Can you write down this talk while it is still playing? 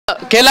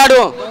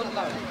खेळाडू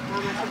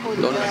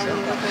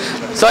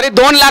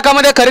 2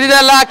 लाखामध्ये खरेदी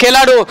झाला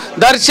खेळाडू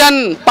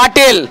दर्शन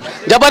पाटील,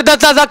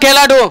 जबरदस्त असा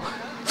खेळाडू,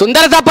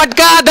 सुंदर असा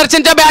फटका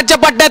दर्शनच्या बॅटच्या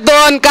पट्ट्यात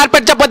 2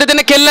 कार्पेटच्या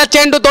पद्धतीने खेळला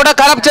चेंडू, थोडं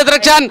खराब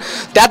क्षेत्ररक्षण,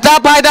 त्याचा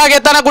फायदा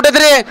घेताना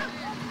कुठेतरी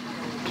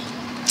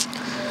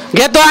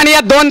घेतो आणि या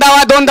 2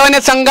 धावाने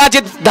संघाची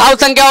धाव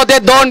संख्या होते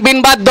 2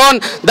 बिनबाद 2.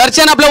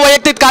 दर्शन आपलं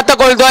वैयक्तिक खातं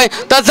खोलतोय,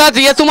 तसंच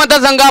येसुमाता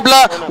संघ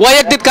आपलं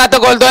वैयक्तिक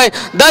खातं खोलतोय.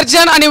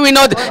 दर्शन आणि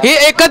विनोद ही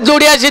एकच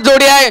जोडी अशी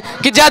जोडी आहे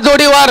की ज्या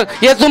जोडीवर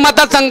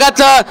येसुमाता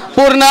संघाचं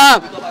पूर्ण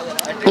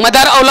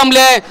मदार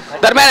अवलंबले.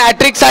 दरम्यान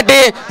हॅट्रिक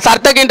साठी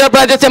सार्थक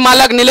एंटरप्राइजेसचे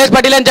मालक निलेश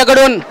पाटील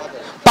यांच्याकडून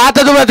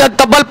 5,000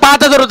 तब्बल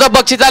 5,000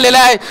 बक्षीस आलेलं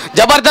आहे.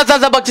 जबरदस्त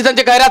असं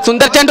बक्षिसांची खैरात.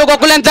 सुंदर चेंडू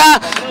गोकुल यांचा,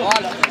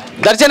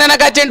 दर्शनानं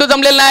काय चेंडू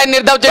जमलेला नाही,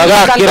 निर्धाव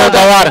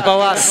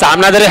चेंडू.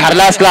 सामना जरी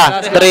हरला असला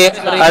तरी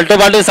अल्टो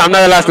पाटील सामना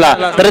झाला असला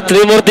तरी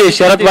त्रिमूर्ती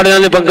शरद पाटील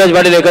आणि पंकज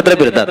पाटील एकत्र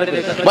फिरतात.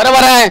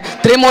 बरोबर आहे,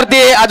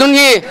 त्रिमूर्ती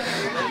अजूनही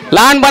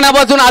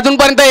लहानपणापासून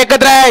अजूनपर्यंत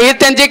एकत्र आहे, हीच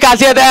त्यांची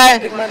खासियत आहे.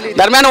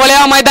 दरम्यान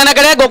वळ्या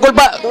मैदानाकडे गोकुळ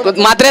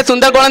मात्रे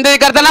सुंदर गोलंदाजी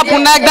करताना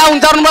पुन्हा एकदा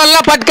उंचावरून बोलला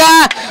फटका.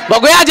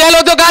 बघूया झेल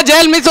होतो का,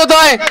 झेल मिस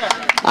होतोय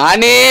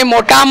आणि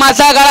मोठा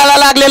मासा गळाला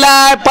लागलेला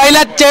आहे.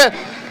 पहिल्याच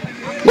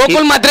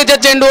गोकुळ मात्रेच्या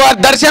चेंडूवर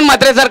दर्शन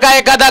मात्रेसारखा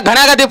एखादा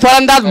घणाघाती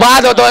फलंदाज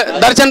बाद होतोय.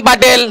 दर्शन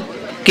पाटील,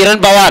 किरण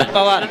पवार,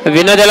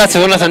 विनोदाला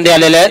सुवर्ण संधी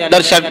आलेली आहे.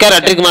 तर षटकार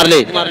हॅट्रिक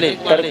मारले.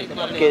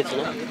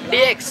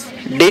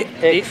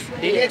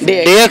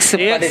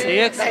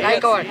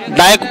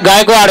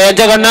 गायकवाड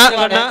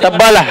यांच्याकडनं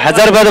तब्बल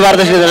 1000 रुपये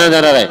पारितोषिक देण्यात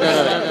येणार आहे.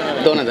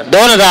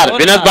 2000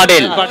 विनोद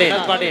पाटील,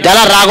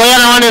 ज्याला राघोया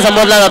नावाने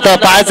संबोधलं जातं,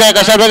 पाहायचं आहे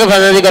कशा प्रकारे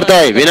फलंदाजी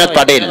करतोय विनोद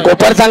पाटील.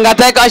 कोपर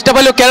संघाचा एक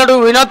अष्टपैलू खेळाडू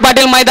विनोद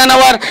पाटील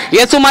मैदानावर.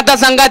 येसुमाता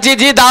संघाची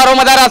जी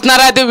दारोमदार असणार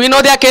आहे ती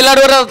विनोद या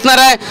खेळाडूवर असणार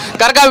आहे,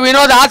 कारण का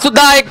विनोद हा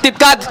सुद्धा एक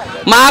तितकाच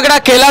महागडा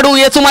खेळाडू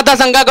येसुमाता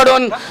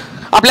संघाकडून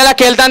आपल्याला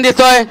खेळताना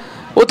दिसतोय.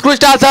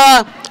 उत्कृष्ट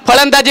असं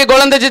फलंदाजी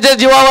गोलंदाजीच्या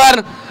जीवावर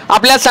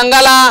आपल्या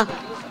संघाला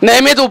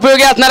नेहमीच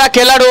उपयोगी असणारा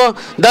खेळाडू.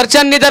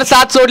 दर्शननी जर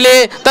साथ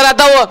सोडली तर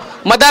आता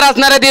मदार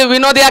असणार आहे ती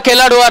विनोद या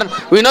खेळाडूवर.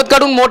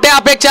 विनोदकडून मोठ्या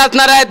अपेक्षा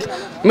असणार आहेत.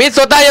 मी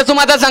स्वतः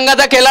येसुमाता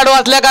संघाचा खेळाडू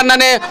असल्या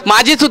कारणाने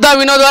माझी सुद्धा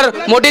विनोदवर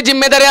मोठी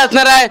जिम्मेदारी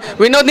असणार आहे.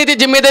 विनोदनी ती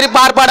जिम्मेदारी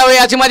पार पाडावी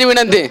अशी माझी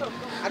विनंती.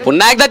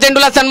 पुन्हा एकदा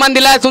चेंडूला सन्मान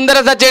दिलाय, सुंदर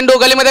असा चेंडू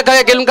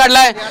गलीमध्ये खेळून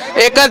काढलाय,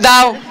 एकच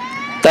धाव.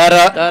 तर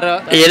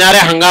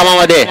येणाऱ्या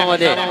हंगामामध्ये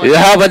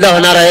विवाहबद्ध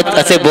होणार आहेत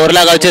असे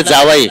बोरला गावचे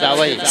जावई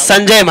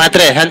संजय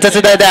म्हात्रे यांचं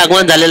सुद्धा इथे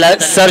आगमन झालेलं आहे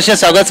सहर्ष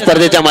स्वागत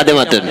स्पर्धेच्या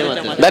माध्यमातून.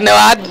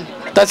 धन्यवाद.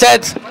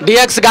 तसेच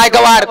डीएक्स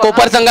गायकवाड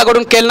कोपर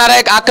संघाकडून खेळणारा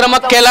एक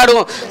आक्रमक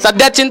खेळाडू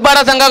सध्या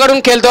चिंचपाडा संघाकडून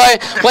खेळतोय,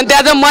 पण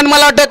त्याचं मन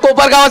मला वाटतं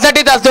कोपर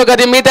गावासाठीच असतोय.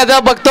 कधी मी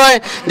त्याचं बघतोय,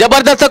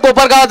 जबरदस्त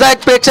कोपर गावाचा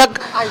एक प्रेक्षक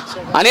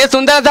आणि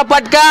सुंदर असा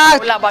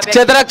पटका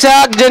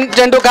क्षेत्ररक्षक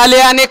चेंडू खाली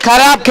आणि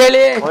खराब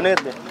केली.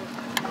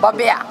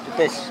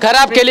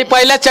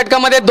 पहिल्याच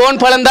षटकामध्ये 2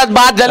 फलंदाज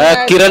बाद झाले.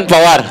 किरण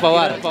पवार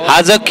हा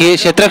जो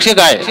क्षेत्ररक्षक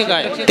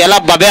आहे त्याला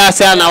बाब्या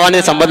अशा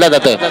नावाने संबोधलं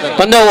जातं,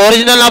 पण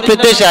ओरिजिनल नाव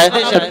प्रितेश आहे,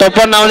 तो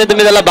पण नावाने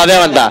तुम्ही त्याला बाब्या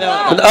म्हणता.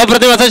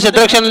 अप्रतिम असं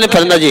क्षेत्ररक्षण आणि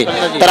फलंदाजी.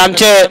 तर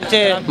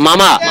आमचे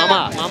मामा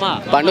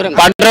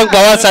पांडुरंग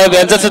पवार साहेब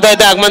यांचं सुद्धा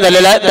इथे आगमन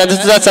झालेलं आहे, त्यांचं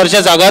सुद्धा सहर्ष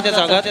स्वागत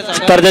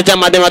स्पर्धेच्या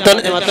माध्यमातून.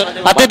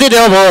 अतिथी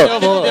देवो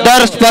भव.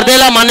 तर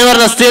स्पर्धेला मान्यवर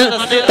नसतील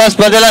तर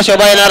स्पर्धेला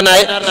शोभा येणार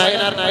नाही,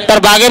 तर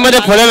बागेमध्ये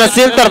फुले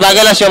नसतील तर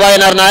बागेला शोभा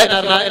येणार नाही.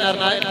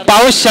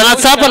 पाऊस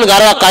क्षणाचा पण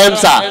गारवा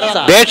कायमचा,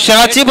 भेट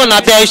क्षणाची पण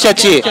नाते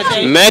आयुष्याची,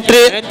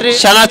 मैत्री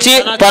क्षणाची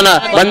पण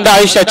बंद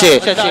आयुष्याची.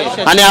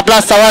 आणि आपला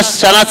सव्वा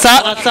क्षणाचा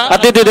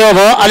अतिथी देव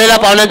भव. आलेल्या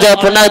पाहुण्यांच्या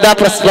पुन्हा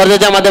एकदा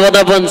स्पर्धेच्या माध्यमातून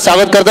आपण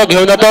स्वागत करतो.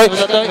 घेऊन जातोय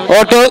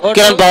ओटो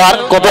किरण पवार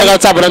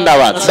कोपरगावचा बुलंद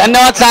आवाज.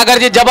 धन्यवाद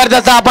सागरजी.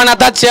 जबरदस्त आपण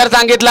आता शेअर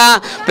सांगितला.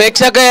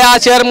 प्रेक्षक या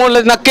शेअर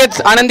मुळे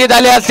नक्कीच आनंदी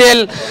झाले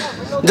असेल.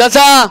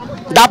 जसं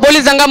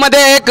दापोली संघामध्ये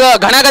एक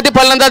घणाघाती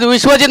फलंदाज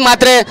विश्वजित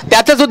म्हात्रे,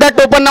 त्याचं सुद्धा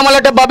टोपण नाव मला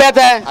वाटतं बाब्याच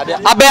आहे,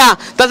 अभ्या.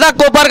 तसा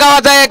कोपर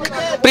गावाचा एक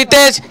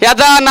प्रितेश,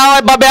 याचं नाव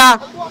आहे बाब्या,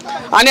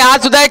 आणि हा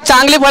सुद्धा एक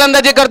चांगली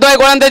फलंदाजी करतोय,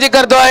 गोलंदाजी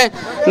करतोय.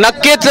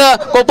 नक्कीच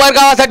कोपर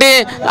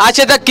गावासाठी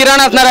आशेचा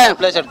किरण असणार आहे.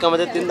 आपल्या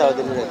षटकामध्ये 3 धावा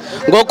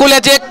दिल्या. गोकुल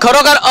याची एक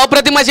खरोखर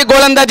अप्रतिम अशी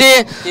गोलंदाजी.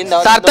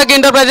 सार्थक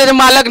एंटरप्राइजेसचे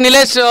मालक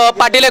निलेश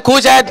पाटील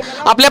खुश आहेत.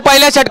 आपल्या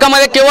पहिल्या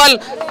षटकामध्ये केवळ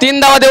 3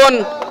 धावा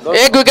देऊन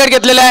 1 विकेट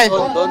घेतलेला आहे,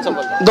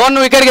 2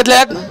 विकेट घेतले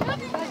आहेत.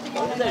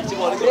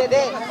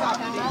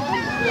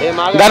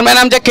 दरम्यान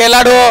आमचे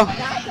खेळाडू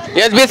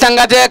एसबी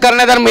संघाचे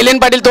कर्णधार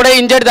मिलिंद पाटील थोडे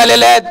इंजर्ड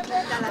झालेले आहेत,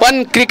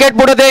 पण क्रिकेट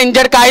पुढे ते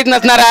इंजर्ड काहीच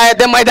नसणार आहे.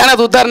 ते मैदानात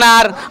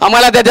उतरणार,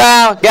 आम्हाला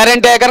त्याच्या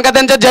गॅरंटी आहे, कारण का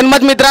त्यांचा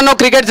जन्मच मित्रांनो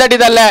क्रिकेटसाठी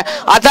झालाय.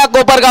 असा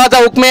कोपर गावाचा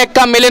हुकमी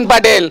एक्का मिलिंद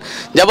पाटील,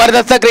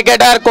 जबरदस्त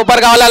क्रिकेटर. कोपर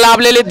गावाला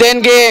लाभलेली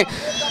देणगी.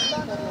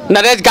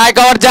 नरेश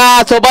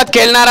गायकवाडच्या सोबत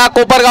खेळणारा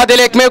कोपरगावातील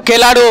एकमेव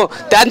खेळाडू,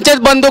 त्यांचेच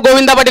बंधू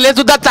गोविंदा पाटील हे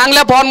सुद्धा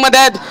चांगल्या फॉर्म मध्ये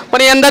आहेत,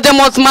 पण यंदाच्या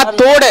मोसमात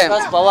थोडे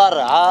पवार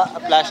हा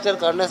प्लास्टर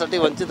करण्यासाठी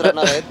वंचित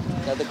राहणार आहेत.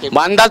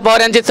 बांधास पवार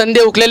यांची संधी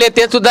उकलेली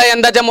ते सुद्धा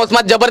यंदाच्या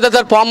मोसमात जबरदस्त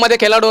फॉर्म मध्ये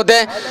खेळाडू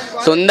होते.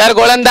 सुंदर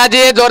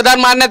गोलंदाजी, जोरदार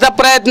मारण्याचा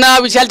प्रयत्न,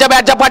 विशालच्या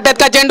बॅटच्या पाट्यात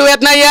का चेंडू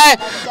येत नाहीये,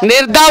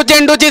 निर्धाव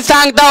चेंडूची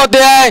सांगता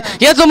होते.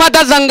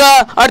 येसुमाता संघ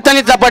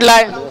अडचणीत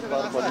सापडलाय.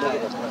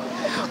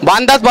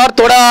 बांधास पवार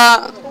थोडा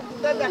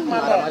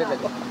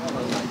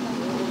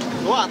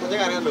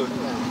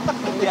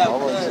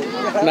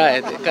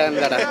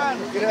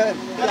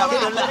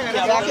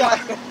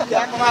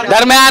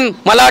दरम्यान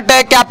मला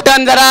वाटतं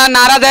कॅप्टन जरा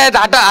नाराज आहेत,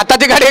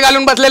 हाताची गाडी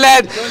घालून बसलेले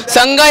आहेत.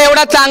 संघ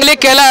एवढा चांगली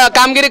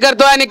कामगिरी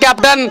करतोय आणि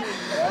कॅप्टन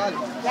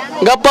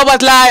गप्प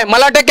बसलाय.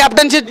 मला वाटतं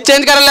कॅप्टनशिप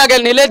चेंज करायला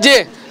लागेल.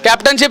 निलेशजी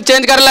कॅप्टनशिप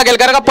चेंज करायला लागेल,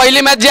 कारण का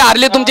पहिली मॅच जी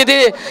हारली तुमची ती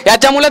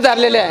याच्यामुळेच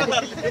हारलेली आहे.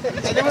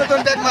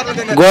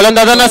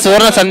 गोलंदाजांना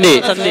सुवर्ण संधी,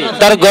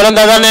 तर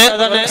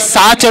गोलंदाजाने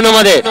 6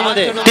 चेंडूमध्ये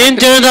 3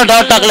 चेंडू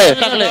डॉट टाकले.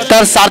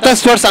 तर सार्थक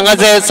स्पोर्ट्स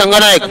संघाचे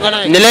संघनायक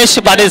निलेश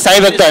पाटील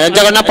साहेब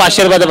यांच्याकडनं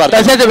 500 रुपयाचं पार्ट,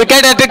 तसेच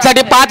विकेट हॅट्रिक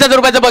साठी 5,000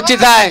 रुपयाचं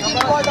बक्षीस आहे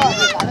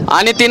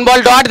आणि 3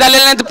 बॉल डॉट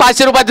झालेले आहेत.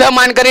 500 रुपयाचं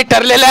मानकरी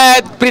ठरलेले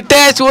आहेत.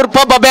 प्रितेश उर्फ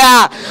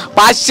बब्या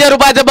 500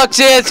 रुपयाचं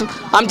बक्षीस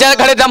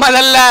आमच्याकडे जमा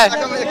झालेलं आहे.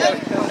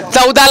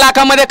 14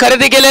 लाखामध्ये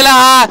खरेदी केलेला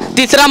हा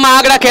तिसरा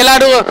महागडा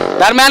खेळाडू.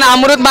 दरम्यान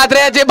अमृत म्हात्रे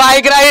याची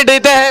बाईक राईड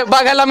इथे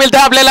बघायला मिळते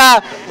आपल्याला.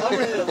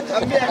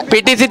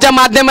 पीटीसीच्या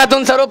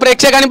माध्यमातून सर्व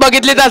प्रेक्षकांनी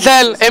बघितलीच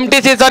असेल.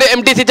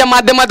 एमटीसीच्या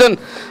माध्यमातून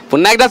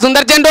पुन्हा एकदा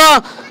सुंदर चेंडू,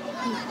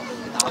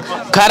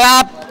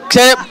 खराब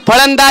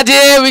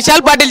फलंदाजी विशाल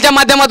पाटीलच्या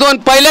माध्यमातून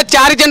पहिले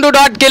 4 चेंडू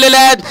डॉट केलेले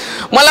आहेत.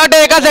 मला वाटतं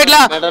एका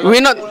साईडला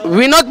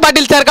विनोद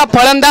पाटील सारखा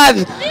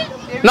फलंदाज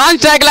नॉन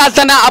स्ट्राईकला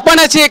असताना आपण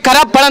अशी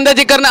खराब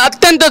फलंदाजी करणं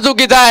अत्यंत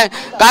चुकीचं आहे,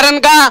 कारण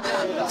का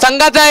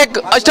संघाचा एक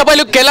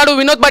अष्टपैलू खेळाडू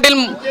विनोद पाटील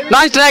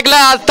नॉन स्ट्राईकला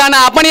असताना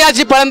आपण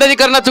अशी फलंदाजी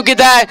करणं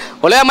चुकीचं आहे.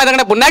 बोलूया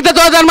माझ्याकडे पुन्हा एकदा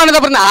 2000 मानत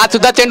पण हा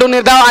सुद्धा चेंडू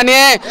निर्धाव आणि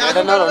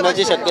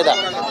शक्यता.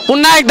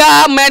 पुन्हा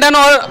एकदा मेडन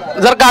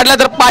जर काढला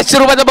तर 500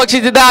 रुपयाचं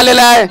बक्षीस तिथं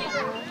आलेलं आहे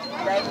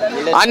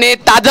आणि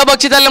ताजं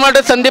बक्षीस आलं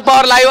म्हणतो. Sandeep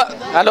Pawar live,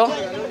 hello,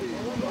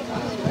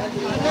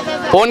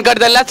 phone cut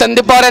झाला.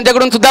 संदीप पवार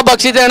यांच्याकडून सुद्धा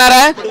बक्षीस येणार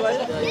आहे.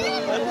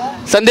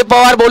 संदीप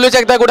पवार बोलू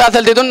शकता कुठे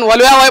असेल तिथून.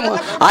 वलव्या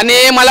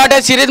आणि मला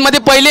वाटतं सिरीज मध्ये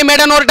पहिली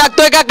मेडन ओव्हर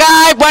टाकतोय का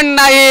काय, पण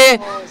नाही.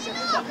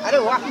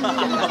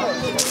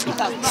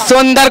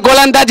 सुंदर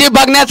गोलंदाजी,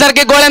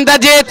 बघण्यासारखी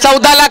गोलंदाजी.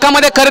 14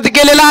 लाखामध्ये खरेदी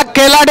केलेला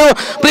खेळाडू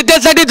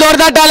प्रितेशसाठी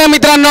जोरदार टाळ्या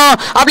मित्रांनो.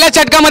 आपल्या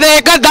षटकामध्ये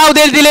एकच धाव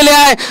दिलेली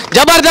आहे.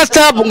 जबरदस्त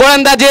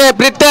गोलंदाजी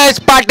प्रितेश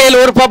पाटील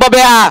उर्फ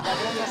बब्या.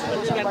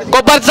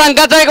 कोपर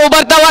संघाचा एक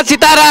उभरता हुआ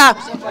सितारा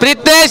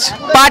प्रितेश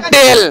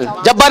पाटील.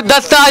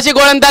 जबरदस्त अशी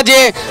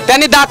गोलंदाजी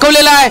त्यांनी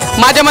दाखवलेला आहे.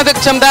 माझ्या मते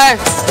क्षमता आहे.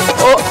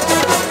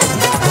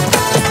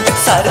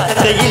 सार्थक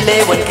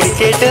 11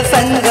 क्रिकेट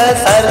संघ,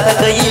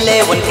 सार्थक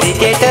 11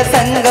 क्रिकेट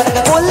संघ.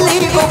 कोल्ली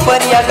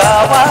कोपर या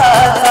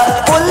गावाचा,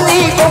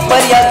 कोल्ली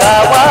कोपर या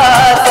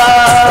गावाचा.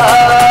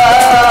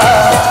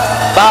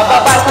 बाबा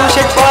बाटू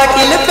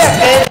पाटील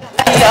पॅकर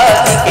या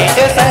क्रिकेट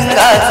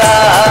संघाचा.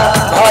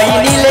 भाई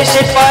निलेश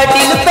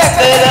पाटील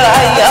पॅकर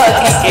या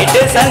क्रिकेट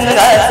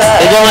संघाचा.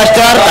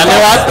 मास्टर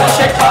धन्यवाद.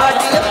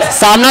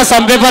 सामना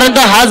संपेपर्यंत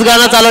हाच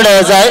गाणं चालू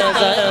ठेवायचा आहे.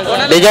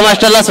 डीजे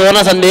मास्टरला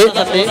सुवर्ण संधी.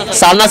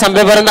 सामना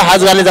संपेपर्यंत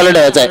हाच गाणे चालू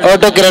ठेवायचा आहे.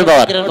 ऑटो किरण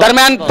पवार.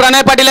 दरम्यान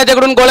प्रणय पाटील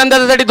याच्याकडून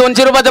गोलंदाजीसाठी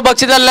 200 रुपयाचं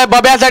बक्षीस झालेलं आहे.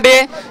 बब्यासाठी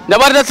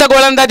जबरदस्त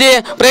गोलंदाजी,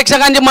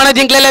 प्रेक्षकांची मनं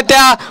जिंकलेले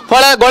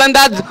त्या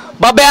गोलंदाज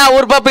बब्या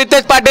उर्फ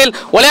प्रितेश पाटील.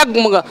 ओळ्या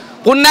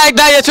पुन्हा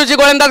एकदा यशस्वी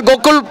गोलंदाज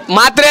गोकुल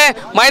म्हात्रे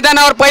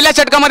मैदानावर पहिल्या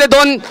षटकामध्ये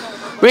 2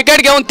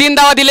 विकेट घेऊन 3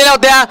 धावा दिलेल्या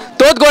होत्या.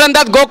 तोच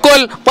गोलंदाज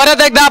गोकुल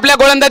परत एकदा आपल्या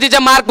गोलंदाजीच्या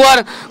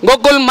मार्कवर.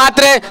 गोकुल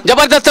म्हात्रे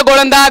जबरदस्त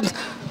गोलंदाज.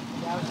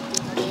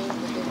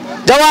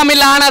 जेव्हा आम्ही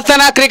लहान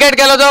असताना क्रिकेट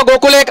खेळलो होतो,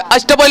 गोकुल एक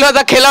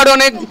अष्टपैलूचा खेळाडू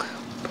आणि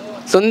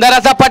सुंदर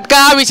असा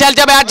फटका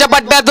विशालच्या बॅटच्या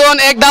पट्ट्यातून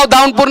 1 धाव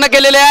धावून पूर्ण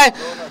केलेले आहे.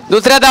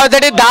 दुसऱ्या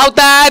धावासाठी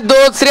धावतायत,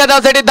 दुसऱ्या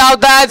धावासाठी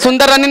धावतायत.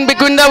 सुंदर रनिंग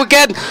बिटवीन द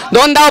विकेट.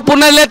 2 धाव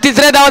पूर्ण झाले.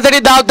 तिसऱ्या धावासाठी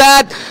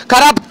धावतायत.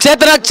 खराब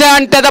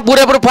क्षेत्ररक्षण, त्याचा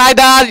पुरेपूर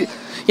फायदा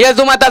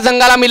येसुमाता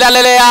संघाला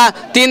मिळालेल्या या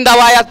 3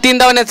 धावा. या 3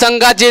 धावाने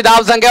संघाची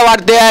धावसंख्या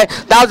वाढते आहे.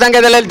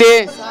 धावसंख्या झालेली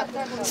ती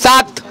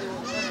 7.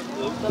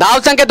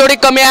 धावसंख्या थोडी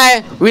कमी आहे.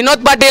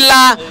 विनोद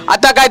पाटीलला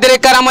आता काहीतरी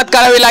करामत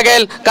करावी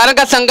लागेल, कारण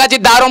का संघाची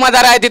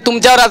दारोमदार आहे ती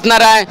तुमच्यावर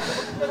असणार आहे.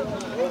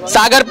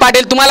 सागर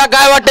पाटील, तुम्हाला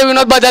काय वाटतं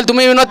विनोद बद्दल?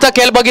 तुम्ही विनोदचा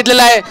खेळ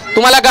बघितलेला आहे,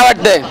 तुम्हाला काय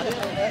वाटतंय?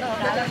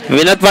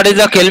 विनोद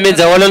पाटीलचा खेळ मी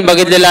जवळून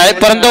बघितलेला आहे,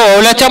 परंतु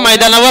ओवल्याच्या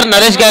मैदानावर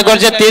नरेश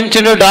गायकवाडचे 3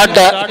 चेंडू डॉट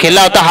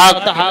खेळला होता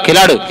हा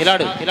खेळाडू.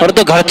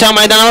 परंतु घरच्या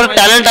मैदानावर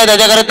टॅलेंट आहे,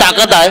 त्याच्याकडे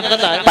ताकद आहे.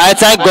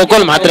 पायाचा आहे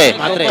गोकुल म्हात्रे.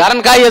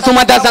 कारण काय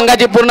येसुमाता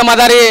संघाची पूर्ण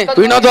मदारी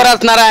विनोदवर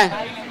असणार आहे.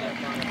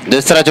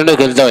 दुसरा चेंडू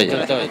खेळतोय.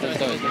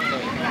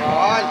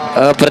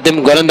 अप्रतिम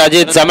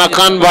गोलंदाजी.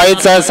 जमाखान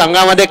बॉईज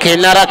संघामध्ये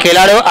खेळणारा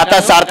खेळाडू आता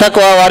सार्थक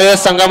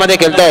वॉरियर्स संघामध्ये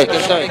खेळतोय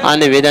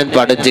आणि वेदांत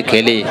पाटीलची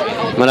खेळी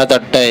मला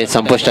वाटतंय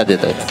संपुष्टात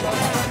येतोय.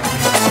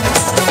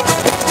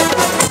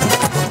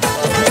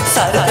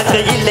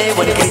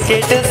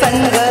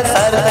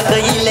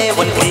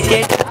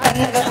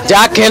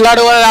 ज्या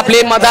खेळाडूवर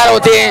आपली मदार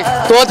होते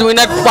तोच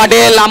विनोद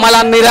पाटील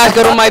आम्हाला निराश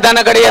करून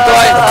मैदानाकडे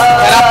येतोय.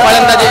 खराब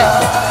फलंदाजी.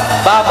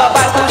 बाबा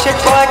बाटू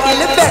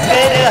पाटील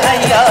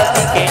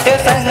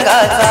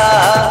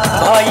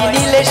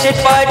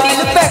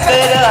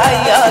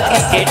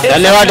क्रिकेट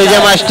धन्यवाद डीजे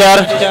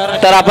मास्टर.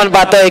 तर आपण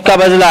पाहतो एका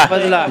बाजूला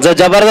जो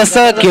जबरदस्त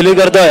खेळी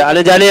करतोय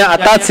आणि ज्याने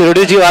आता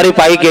शिर्डीची वारी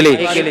पायी केली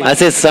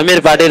असे समीर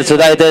पाटील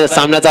सुद्धा इथे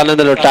सामन्याचा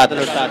आनंद लुटतात.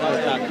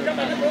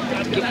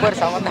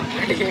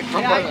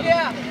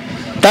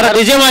 तर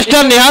डीजे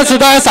मास्टर निहाल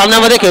सुद्धा या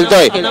सामन्यामध्ये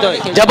खेळतोय.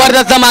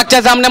 जबरदस्त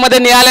मागच्या सामन्यामध्ये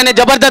निहाल्याने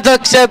जबरदस्त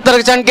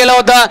क्षेत्ररक्षण केलं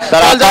होतं.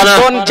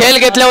 2 झेल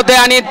घेतले होते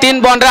आणि 3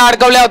 बाउंड्र्या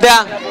अडकवल्या होत्या.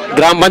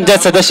 ग्रामपंचायत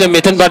सदस्य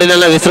मिथुन पाटील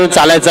यांना विसरून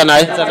चालायचं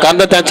नाही, कारण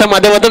त्यांच्या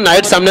माध्यमातून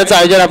नाईट सामन्याचं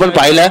आयोजन आपण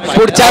पाहिलंय.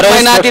 पुढच्या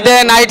महिन्यात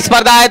तिथे नाईट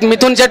स्पर्धा आहेत.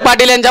 मिथुन शेठ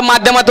पाटील यांच्या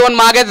माध्यमातून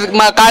मागे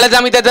काळच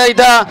आम्ही त्याचं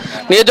इथं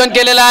नियोजन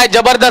केलेलं आहे.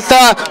 जबरदस्त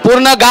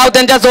पूर्ण गाव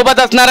त्यांच्या सोबत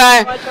असणार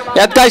आहे,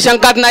 यात काही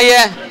शंकाच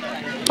नाहीये.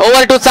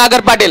 Over to Sagar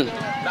Patil.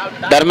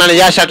 दरम्यान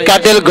या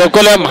षटकातील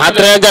गोकुल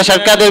म्हात्रे यांच्या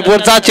षटकातील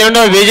पुढचा चेंडू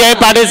विजय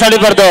पाटील साठी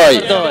पडतोय.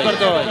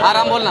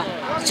 आराम बोल ना.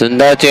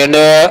 सुंदर चेंडू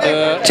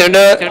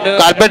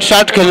कार्पेट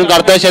शॉट खेळून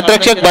काढतोय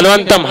क्षेत्ररक्षक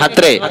बलवंत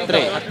म्हात्रे.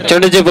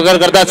 चेंडूची पकड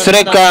करतात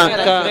सुरेख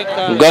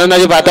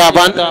गोलंदाजी पाहतो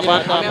आपण.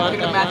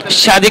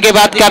 शादी के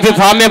बाद काफी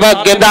फॉर्म में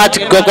गेंदबाज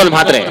गोकुल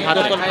म्हात्रे.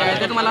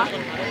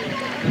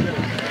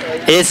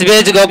 इस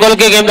बीच गोकुल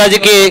की गेंदबाजी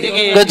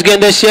की कुछ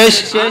गेंदे शेष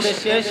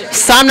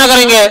सामना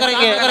करेंगे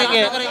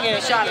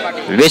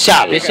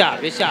विशाल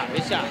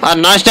और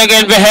नाश्ता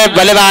गेंद पे है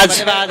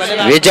बल्लेबाज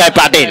विजय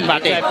पाटील.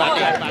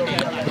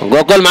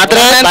 गोकुल मात्र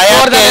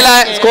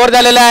स्कोर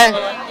झालेला आहे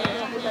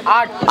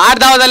 8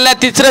 धावा झालेल्या.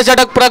 तिसरं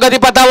षटक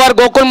प्रगतीपथावर.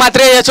 गोकुल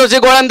मात्रे यशस्वी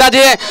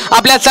गोलंदाजी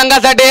आपल्या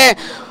संघासाठी.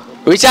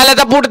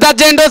 विशालचा पुढचा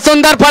चेंडू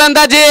सुंदर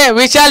फलंदाजी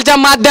विशालच्या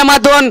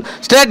माध्यमातून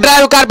स्ट्रेट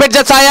ड्राईव्ह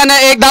कार्पेटच्या साहाय्याने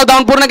 1 धाव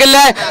धावून पूर्ण केले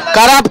आहे.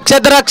 खराब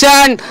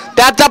क्षेत्ररक्षण,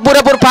 त्याचा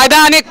पुरेपूर फायदा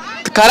आणि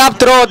खराब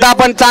थ्रो होता,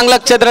 पण चांगलं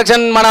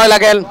क्षेत्ररक्षण म्हणावं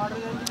लागेल.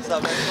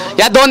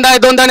 या 2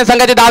 धावने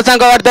संघाची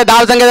धावसंख्या वाढते.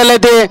 धावसंख्या झाली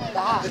ते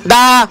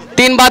 10.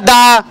 3 बाद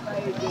 10.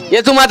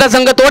 येसुमाता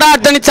संघ थोडा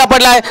अडचणीत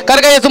सापडलाय,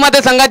 कारण का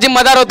येसुमाता संघाची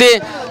मदार होती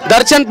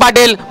दर्शन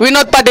पाटील,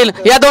 विनोद पाटील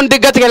या 2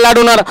 दिग्गज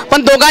खेळाडूंवर,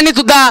 पण दोघांनी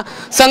सुद्धा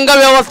संघ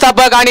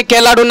व्यवस्थापक आणि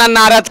खेळाडूंना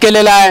नाराज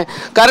केलेला आहे.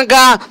 कारण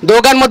का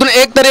दोघांमधून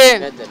एक तरी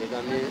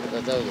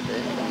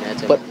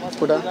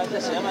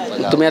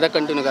तुम्ही आता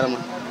कंटिन्यू करा.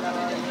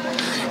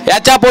 मग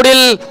याच्या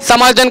पुढील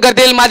समालोचन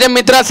करतील माझे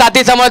मित्र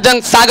साथी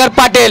समालोचक सागर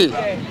पाटील.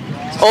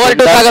 Over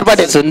to Sagar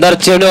Patil. सुंदर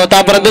चेंडू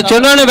होता, परंतु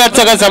चेंडू आणि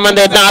बॅटचा काही संबंध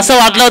येत नाही. असं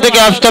वाटलं होतं की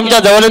ऑफस्टंपच्या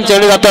जवळून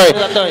चेंडू जातोय.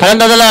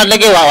 फलंदाजाला वाटलं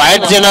की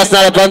वाईट चेंडू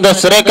असणार आहे, परंतु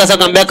सुरेख कसं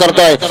कमबॅक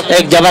करतोय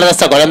एक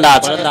जबरदस्त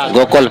गोलंदाज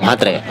गोकुल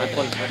म्हात्रे.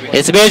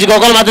 इस बीच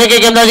गोकुल म्हात्रे की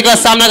गेंदबाजी का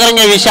सामना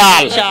करेंगे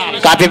विशाल.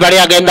 काफी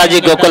बढ़िया गेंदबाजी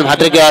गोकुल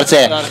म्हात्रे की ओर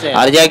से,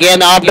 और यह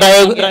गेंद ऑफ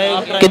ड्राइव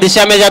की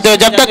दिशा में जाते हुए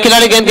जब तक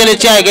खिलाड़ी गेंद के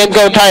नीचे आए, गेंद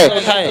को उठाए,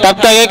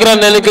 तब तक 1 रन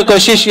लेने की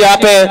कोशिश यहाँ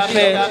पे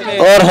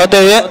और होते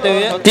हुए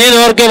 3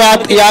 ओवर के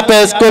बाद यहाँ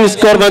पे कुल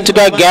स्कोर बन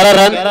चुका है 11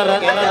 रन.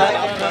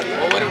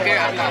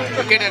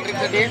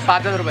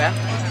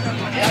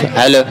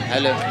 हेलो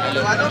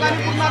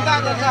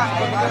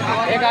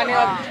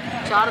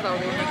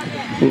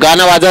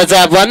गाणं वाजवायचं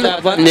आपण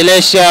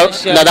निलेश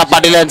दादा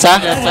पाटील यांचा.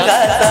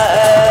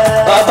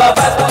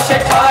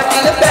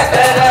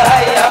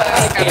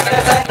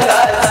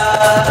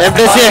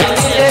 MTC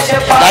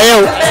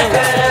live.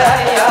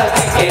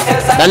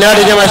 धन्यवाद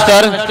डीजे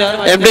मास्टर.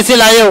 एमटीसी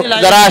लाईव्ह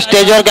जरा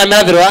स्टेजवर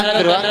कॅमेरा फिरवा.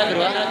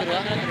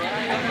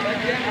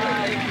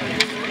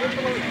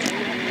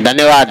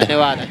 धन्यवाद.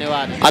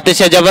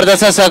 अतिशय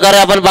जबरदस्त सहकार्य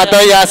आपण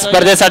पाहतोय. या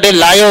स्पर्धेसाठी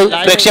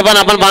लाईव्ह प्रेक्षेपण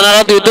आपण पाहणार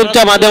आहोत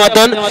युट्यूबच्या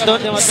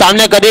माध्यमातून.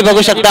 सामने कधी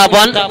बघू शकता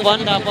आपण.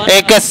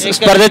 एक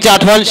स्पर्धेची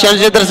आठवण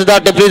क्षणचित्र सुद्धा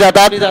टिपली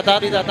जातात.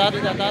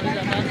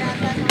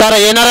 तर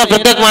येणाऱ्या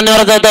प्रत्येक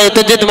मान्यवराचा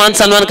यथोचित मान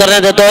सन्मान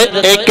करण्यात येतोय.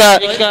 एक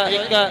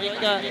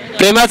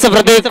प्रेमाचं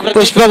प्रतीक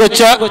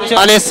पुष्पगुच्छ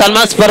आणि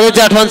सन्मान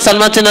स्पर्धेची आठवण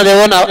सन्मान चिन्ह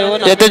देऊन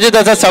यथोचित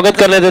असं स्वागत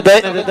करण्यात येतोय.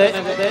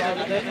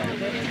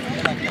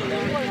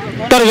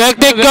 तर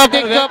वैयक्तिक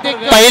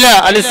पहिलं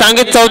आणि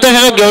सांगित 4थं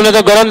षटक घेऊन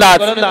येतो गोलंदाज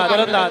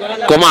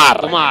कुमार.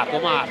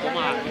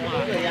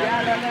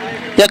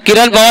 या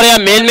किरण पवार या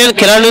मेन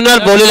खेळाडूंवर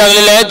बोली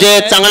लागलेले आहेत, जे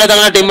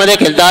चांगल्या टीम मध्ये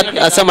खेळतात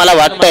असं मला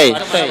वाटतंय.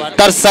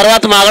 तर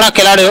सर्वात महागडा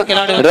खेळाडू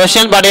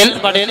रोशन पाटील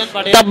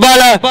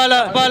तब्बल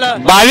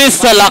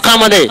 22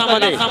 लाखामध्ये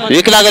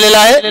विकला गेलेला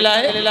आहे.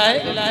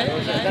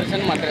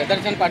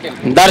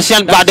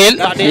 दर्शन पाटील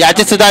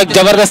याची सुद्धा एक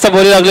जबरदस्त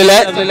बोली लागलेली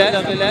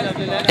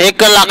आहे.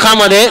 1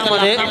 लाखामध्ये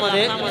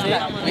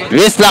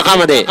 20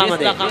 लाखामध्ये.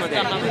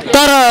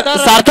 तर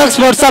सार्थक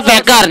स्पोर्ट्सचा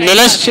पॅकर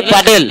निलेश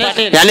पाटील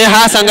यांनी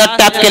हा संघ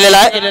टॅप केलेला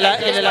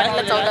आहे.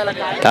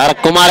 तर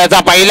कुमाराचा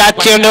पहिला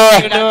चेंडू,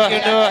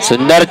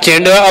 सुंदर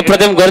चेंडू,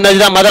 अप्रतिम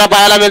गोलंदाजीचा मदरा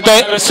पाहायला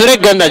मिळतोय. सुरेख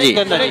गोलंदाजी.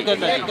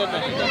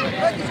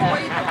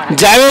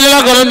 ज्यावेळेला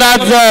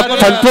गोलंदाज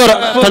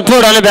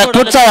फनफूड आणि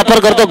बॅकफूटचा वापर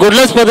करतो,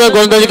 गुडलेस पद्धतीने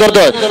गोलंदाजी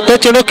करतो, तो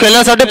चेंडू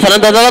खेळण्यासाठी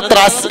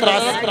फलंदाजाला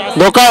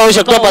धोका होऊ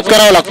शकतो,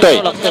 पत्करावा लागतोय.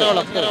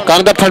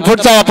 कारण तर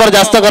फनफूटचा वापर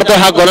जास्त करतोय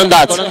हा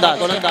गोलंदाज.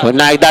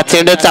 पुन्हा एकदा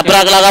चेंडू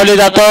चपराक लगावली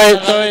जातोय.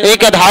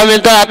 1 धाव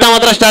मिळतोय. आता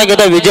मात्र स्ट्राईक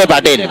घेतोय विजय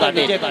पाटील.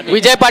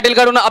 विजय पाटील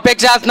कडून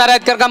अपेक्षा असणार आहेत,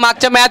 कारण का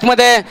मागच्या मॅच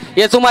मध्ये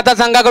येसुमाता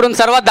संघाकडून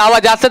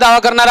सर्वात जास्त धावा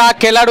करणारा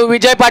खेळाडू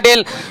विजय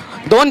पाटील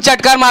 2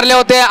 षटकार मारले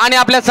होते आणि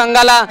आपल्या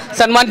संघाला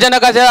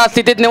सन्मानजनक अशा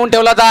स्थितीत नेऊन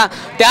ठेवला होता.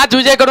 त्याच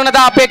विजयकडून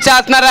आता अपेक्षा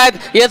असणार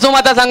आहेत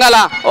येसुमाता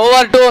संघाला.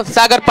 Over to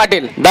Sagar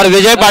Patil. जर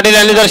विजय पाटील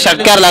यांनी जर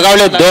षटकार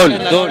लगावले 2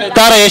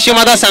 तर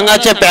येसुमाता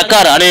संघाचे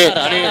पॅकर आणि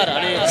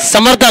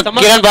समर्थक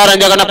किरण पवार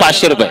यांच्याकडनं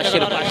 500 रुपये.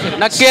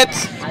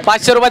 नक्कीच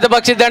 500 रुपयाचं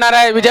बक्षीस देणार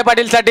आहे विजय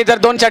पाटील साठी जर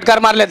 2 षटकार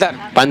मारले तर.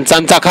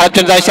 पंचांचा खराब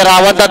चेंडूचा इशारा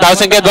आवडता.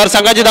 धावसंख्येत भर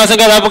संघाची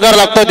धावसंख्या धावकर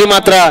लागतो ती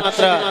मात्र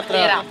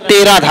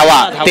 13 धावा.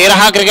 13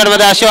 हा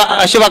क्रिकेटमध्ये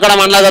अशी आकडा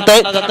मानला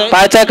जातोय.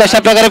 पायचा कशा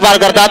प्रकारे पार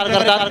करतात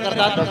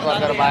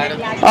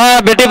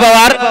बेटी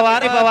Pawar.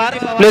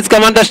 Please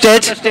come on the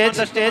stage.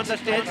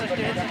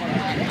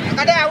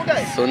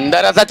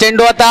 सुंदर असा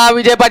चेंडू होता.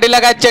 विजय पाटीलला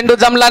काय चेंडू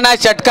जमला नाही.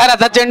 षटकार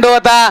असा चेंडू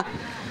होता.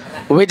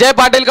 विजय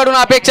पाटील कडून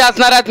अपेक्षा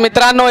असणार आहेत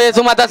मित्रांनो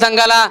येसुमाता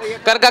संघाला.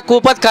 कारण का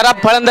खूपच खराब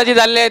फलंदाजी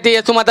झाली आहे ती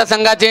येसुमाता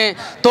संघाची.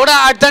 थोडा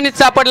अडचणीत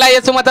सापडला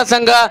येसुमाता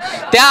संघ.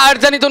 त्या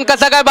अडचणीतून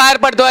कसा काय बाहेर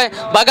पडतोय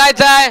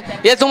बघायचं आहे.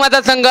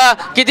 येसुमाता संघ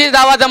किती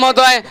धावा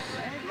जमवतोय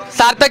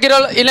सार्थक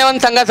 11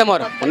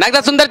 संघासमोर. पुन्हा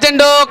एकदा सुंदर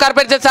चेंडू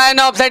कार्पेटच्या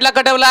सहाय्याने ऑफ साईडला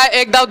कटवला.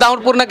 1 धाव धावून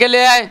पूर्ण केले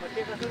आहे.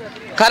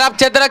 खराब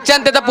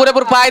क्षेत्ररक्षण त्याचा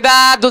पुरेपूर फायदा.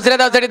 दुसऱ्या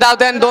धावसाठी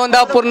धावते 2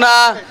 धाव पूर्ण.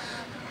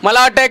 मला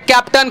वाटतं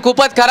कॅप्टन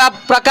खूपच खराब.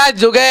 प्रकाश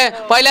जुगे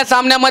पहिल्या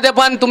सामन्यामध्ये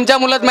पण तुमच्या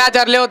मुलात मॅच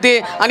हरली होती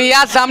आणि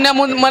या सामन्या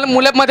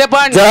मुलामध्ये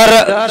पण जर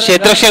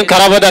क्षेत्ररक्षण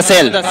खराब होत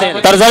असेल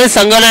तर जरी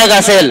संघनायक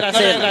असेल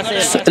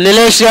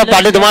निलेश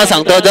पाटील तुम्हाला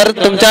सांगतो जर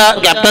तुमच्या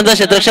कॅप्टनचं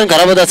क्षेत्ररक्षण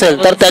खराब होत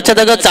असेल तर त्याच्या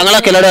जागा चांगला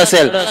खेळाडू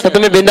असेल तर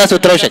तुम्ही बिंदास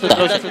उतरवू शकता.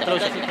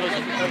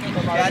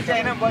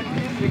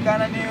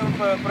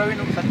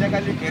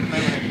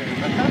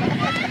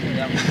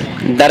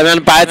 दरम्यान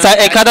पायाचा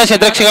एखाद्या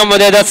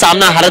क्षेत्ररक्षकामध्ये जर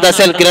सामना हरत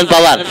असेल किरण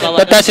पवार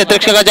तर त्या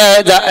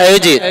क्षेत्ररक्षकाच्या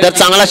ऐवजी जर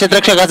चांगला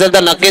क्षेत्ररक्षक असेल तर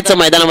नक्कीच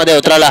मैदानामध्ये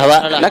उतरायला हवा.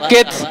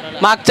 नक्कीच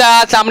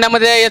मागच्या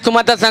सामन्यामध्ये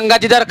येसुमाता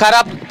संघाची जर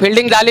खराब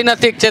फिल्डिंग झाली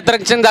नसती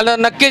क्षेत्ररक्षण झालं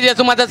नक्कीच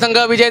येसुमाता संघ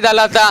विजय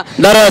झाला असता.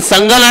 जर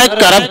संघनायक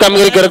खराब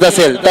कामगिरी करत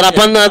असेल तर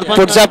आपण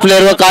पुढच्या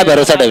प्लेअरवर काय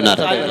भरोसा ठेवणार.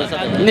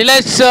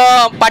 निलेश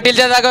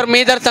पाटीलच्या जागेवर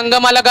मी जर संघ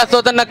मालक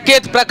असतो तर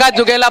नक्कीच प्रकाश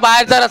जुगेला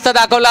बाहेरचा रस्ता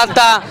दाखवला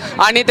असता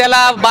आणि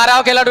त्याला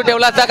 12वा खेळाडू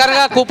ठेवला असता. कारण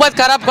का खूपच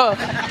खराब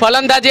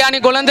फलंदाजी आणि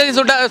गोलंदाजी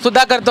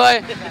सुद्धा करतोय.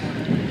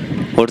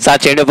 पुढचा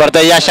चेंडू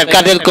पडतोय या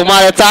षटकातील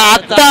कुमारचा.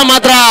 आता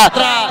मात्र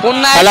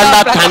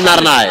फलंदाज थांबणार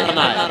नाही.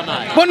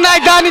 पुन्हा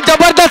एकदा आणि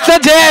जबरदस्त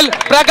झेल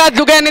प्रकाश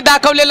जुगे यांनी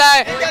दाखवलेला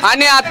आहे.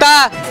 आणि आता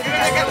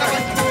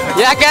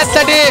या कॅच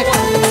साठी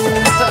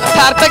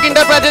सार्थक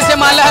एंटरप्राइजेसचे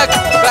मालक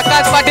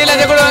प्रकाश पाटील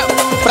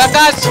यांच्याकडून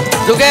प्रकाश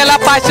जुगे याला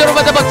 500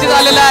 रुपयाचं बक्षीस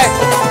आलेलं आहे.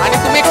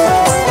 आणि तुम्ही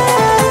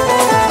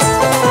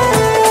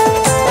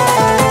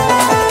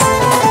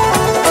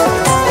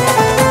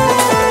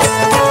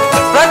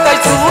प्रकाश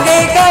जुगे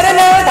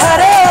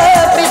कर्णधार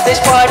प्रितेश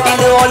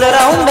पाटील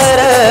ऑलराऊंडर.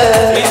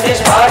 प्रितेश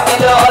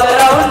पाटील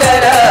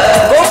ऑलराऊंडर.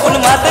 गोकुल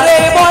मात्रे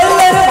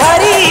बॉलर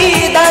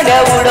भारी. दांड्या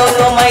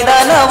उडवतो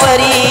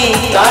मैदानावरी.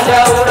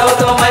 दांड्या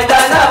उडवतो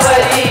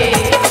मैदानावरी.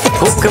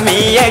 हुकमी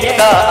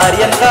एक्का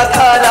आर्यन का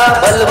खाला.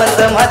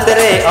 बलवंत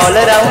म्हात्रे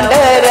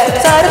ऑलराऊंडर.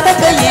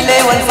 सार्थक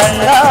 11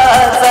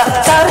 संघाचा.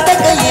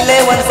 सार्थक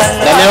 11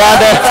 संघाचा.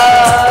 धन्यवाद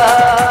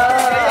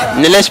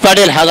निलेश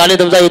पाटील. हा गाणी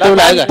तुमचा इथून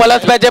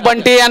पलसप्याचे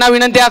बंटी यांना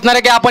विनंती असणार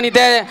आहे की आपण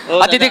इथे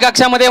अतिथी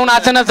कक्षामध्ये येऊन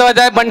आसन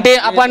व्हायचं आहे. बंटी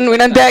आपण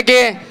विनंती आहे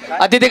की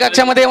अतिथी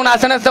कक्षामध्ये येऊन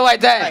आसन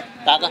व्हायचं आहे.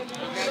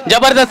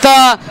 जबरदस्त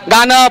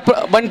गाणं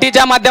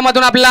बंटीच्या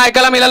माध्यमातून आपल्याला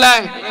ऐकायला मिळालं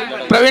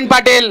आहे. प्रवीण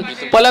पाटील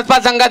पलसपा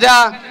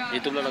संघाच्या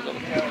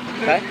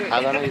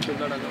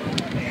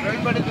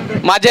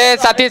माझे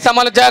साथी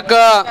समालोचक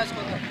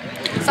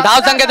धाव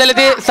संख्या दिली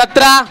ती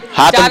 17.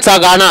 हा तुमचा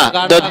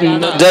गाणं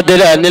जो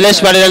निलेश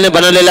पाटील यांनी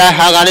बनवलेला आहे.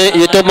 हा गाणे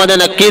युट्यूब मध्ये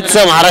नक्कीच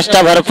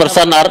महाराष्ट्रभर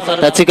प्रसारणार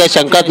त्याची काही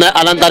शंकाच नाही.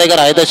 आनंद तारेकर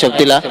आहे तर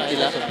शेवटीला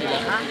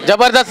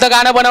जबरदस्त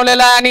गाणं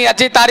बनवलेलं आहे आणि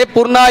याची तारीफ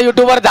पूर्ण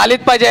युट्यूबवर झालीच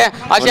पाहिजे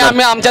अशी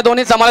आम्ही आमच्या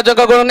दोन्ही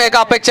समालोचकांकडून एक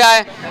अपेक्षा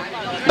आहे.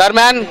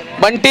 दरम्यान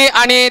बंटी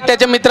आणि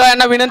त्याचे मित्र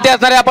यांना विनंती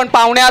असणार आहे आपण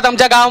पाहुणे आहात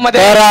आमच्या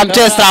गावामध्ये. तर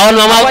आमचे श्रावण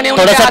मामा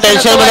थोडासा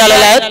टेन्शन मध्ये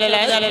आलेले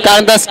आहेत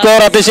कारण का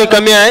स्कोअर अतिशय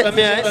कमी आहे.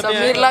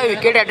 समीरला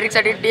विकेट हॅट्रिक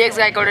साठी डीएस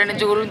गायकवाड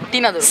यांच्याकडून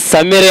 3000.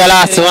 समीर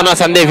याला सुवर्ण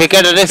संधी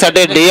विकेट हॅट्रिक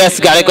साठी डीएस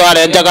गायकवाड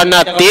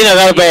यांच्याकडनं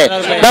 3000 रुपये.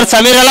 तर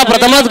समीर याला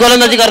प्रथमच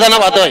गोलंदाजी करताना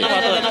पाहतोय.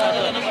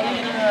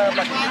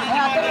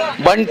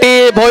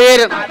 बंटी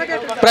भोईर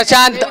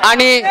प्रशांत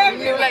आणि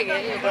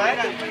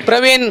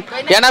प्रवीण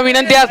यांना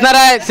विनंती असणार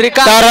आहे.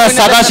 श्रीकांत तर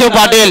सदाशिव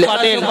पाटील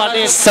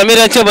समीर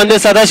यांचे बंधू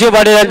सदाशिव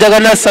पाटील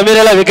यांच्याकडनं समीर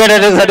याला विकेट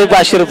साठी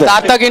 500 रुपये.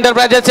 सार्थक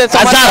एंटरप्राइजेसचे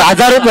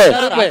 1000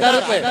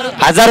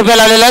 रुपये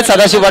लावलेले आहेत.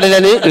 सदाशिव पाटील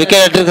यांनी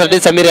विकेट साठी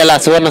समीर याला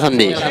सुवर्ण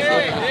संधी.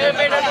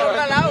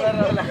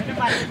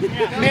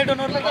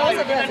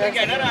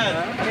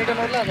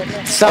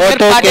 समीर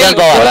पाटील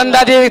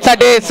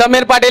गोलंदाजीसाठी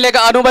समीर पाटील एक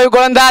अनुभवी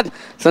गोलंदाज.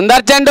 सुंदर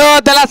चेंडू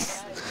त्याला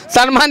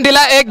सन्मान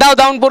दिला. 1 धाव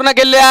धावून पूर्ण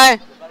केले आहे.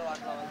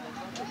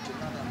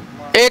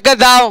 1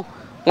 धाव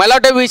मला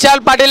वाटतं विशाल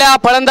पाटील या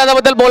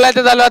फलंदाजाबद्दल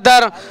बोलायचं झालं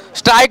तर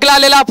स्ट्राईकला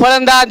आलेला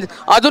फलंदाज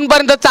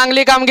अजूनपर्यंत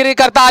चांगली कामगिरी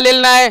करता आलेली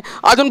नाही,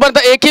 अजूनपर्यंत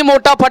एकही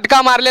मोठा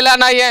फटका मारलेला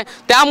नाही आहे,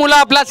 त्यामुळं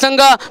आपला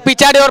संघ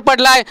पिछाडीवर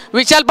पडलाय.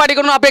 विशाल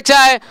पाटीलकडून अपेक्षा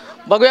आहे,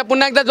 बघूया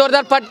पुन्हा एकदा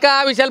जोरदार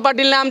फटका. विशाल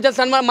पाटीलने आमचा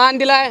सन्मान मान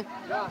दिलाय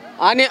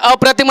आणि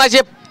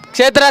अप्रतिमाचे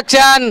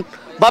क्षेत्ररक्षण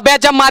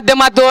बब्याच्या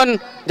माध्यमातून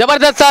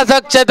जबरदस्त असं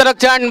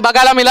क्षेत्ररक्षण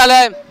बघायला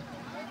मिळालंय.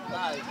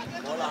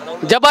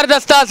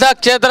 जबरदस्त असं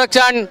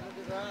क्षेत्ररक्षण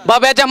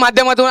बब्याच्या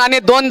माध्यमातून आणि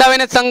 2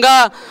 धावेने संघ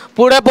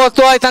पुढे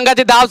पोहोचतोय.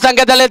 संघाची धाव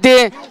संख्या झाली ती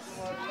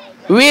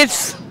 20.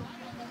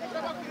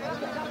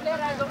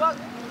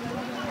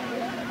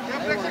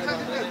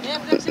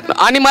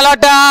 आणि मला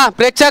वाटतं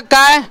प्रेक्षक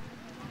काय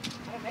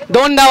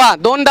 2 धावा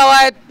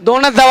आहेत,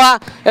 2च धावा.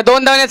 या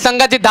 2 धावेने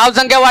संघाची धाव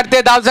संख्या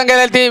वाढते. धाव संख्या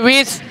झाली ती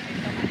 20.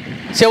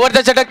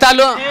 शेवटचं षटक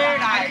चालू.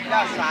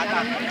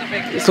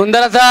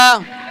 सुंदर असा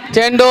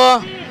चेंडू,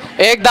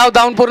 1 धाव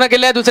धावून पूर्ण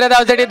केली. दुसऱ्या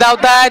धावसाठी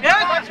धावतायत.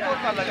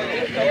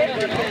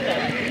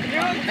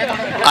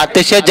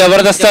 अतिशय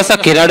जबरदस्त असा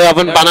खेळाडू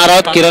आपण पाहणार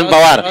आहोत किरण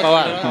पवार.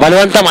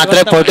 बलवंत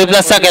मात्र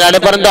 40+ खेळाडू,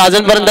 परंतु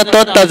अजूनपर्यंत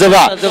तो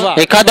तजुर्बा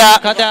एखाद्या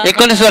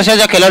 19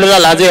 वर्षाच्या खेळाडूला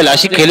लाजेल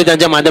अशी खेळी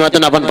त्यांच्या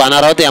माध्यमातून आपण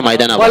पाहणार आहोत या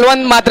मैदानावर.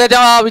 बलवंत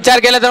मात्रचा विचार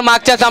केला तर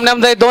मागच्या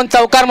सामन्यामध्ये 2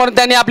 चौकार म्हणून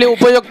त्यांनी आपली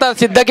उपयुक्तता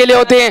सिद्ध केली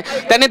होती.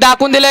 त्यांनी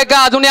दाखवून दिले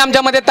का अजूनही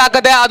आमच्यामध्ये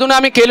ताकद आहे, अजून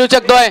आम्ही खेळू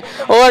शकतोय.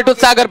 Over to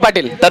Sagar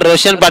Patil. तर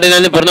रोशन पाटील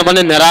यांनी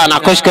पूर्णपणे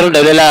नाखुश करून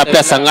ठेवलेला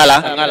आपल्या संघाला.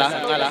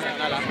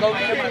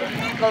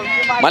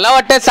 मला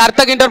वाटतं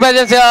सार्थक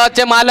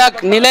एंटरप्राइजेसचे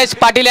मालक निलेश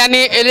पाटील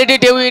यांनी LED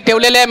टीव्ही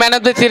ठेवलेले आहे मॅन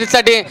ऑफ द सिरीज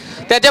साठी.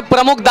 त्याचे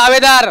प्रमुख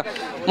दावेदार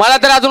मला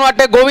तर अजून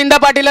वाटते गोविंदा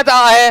पाटीलच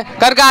आहे,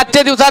 कारण का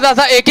आजच्या दिवसात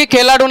असा एकही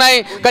खेळाडू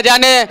नाही का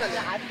ज्याने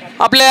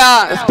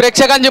आपल्या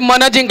प्रेक्षकांची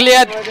मनं जिंकली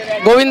आहेत.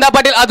 गोविंदा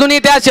पाटील अजूनही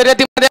त्या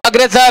शर्यतीमध्ये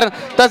अग्रेसर.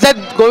 तसेच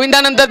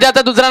गोविंदानंतर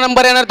ज्याचा दुसरा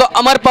नंबर येणार तो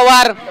अमर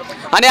पवार.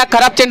 आणि हा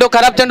खराब चेंडू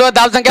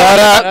धाव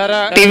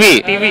संख्या.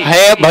 टीव्ही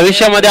हे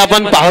भविष्यामध्ये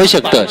आपण पाहू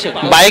शकतो.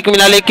 बाईक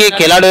मिळाले की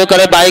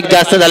खेळाडूकडे बाईक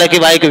जास्त झाल्या की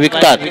बाईक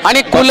विकतात.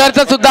 आणि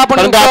कूलरचं सुद्धा आपण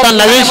आता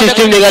नवीन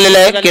सिस्टीम निघालेली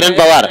आहे. किरण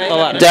पवार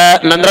ज्या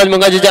नंदराज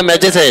मुंगाजीच्या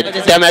मॅचेस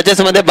आहेत त्या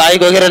मॅचेस मध्ये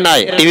बाईक वगैरे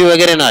नाही, टीव्ही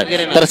वगैरे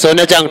नाही, तर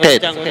सोन्याच्या अंगठ्या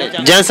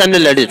आहेत जेंट्स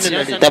आणि लेडीज.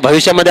 त्या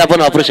भविष्यामध्ये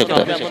आपण वापरू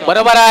शकतो.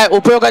 बरोबर आहे,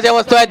 उपयोगाच्या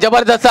वस्तू आहेत.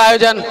 जबरदस्त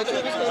आयोजन.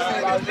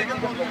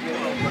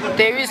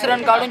 23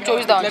 रन काढून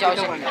 24 धावांची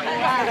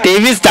आवश्यकता.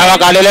 23 धावा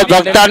काढलेल्या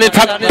फक्त आणि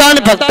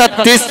फक्त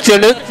 30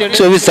 चेंडू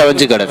 24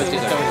 धावांची गरज.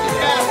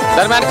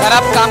 दरम्यान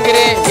खराब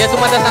कामगिरी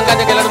येसुमाता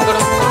संघाच्या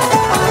खेळाडूंकडून.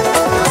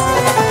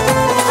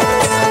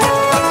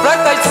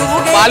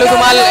 बालू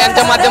धुमाल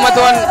यांच्या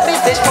माध्यमातून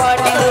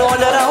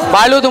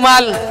बालू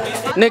धुमाल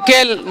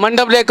निखिल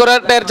मंडप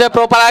डेकोरेटरचे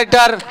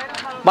प्रोप्रायटर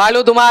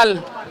बालू धुमाल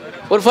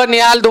उर्फ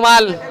निहाल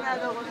धुमाल.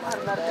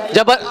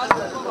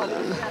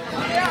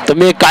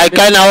 तुम्ही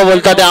काय नाव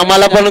बोलता ते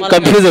आम्हाला पण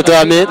कन्फ्युज होतो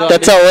आम्ही.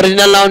 त्याचं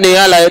ओरिजिनल नाव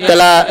निहाल आहे,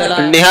 त्याला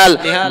निहाल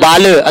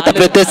बालू. आता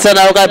प्रितेशचं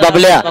नाव काय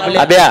बबल्या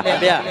अभ्या.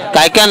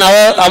 काय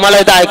नाव आम्हाला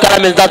इथं ऐकायला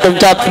मिळतात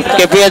तुमच्या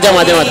KPIच्या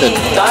माध्यमातून.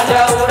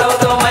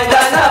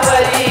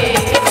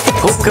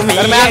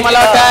 दरम्यान मला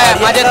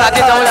वाटतं माझे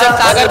साथी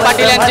संयोजक सागर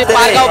पाटील यांची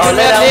पारगाव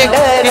प्रीमियर लीग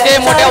तिथे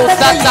मोठ्या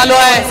उत्साहात चालू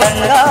आहे.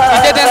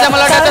 तिथे त्यांचा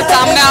मला वाटतं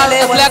सामना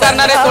असल्या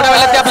कारणाने थोड्या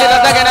वेळात ते आपली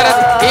रजा घेणार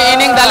आहेत ही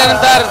इनिंग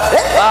झाल्यानंतर.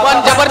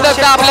 पण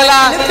जबरदस्त आपल्याला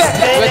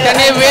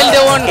त्यांनी वेळ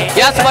देऊन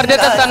या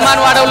स्पर्धेचा सन्मान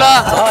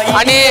वाढवलं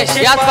आणि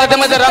या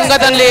स्पर्धेमध्ये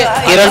रंगत आणली.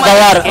 किरण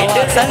पवार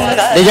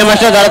डीजे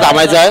मास्टर जरा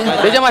थांबायचं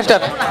आहे. डीजे मास्टर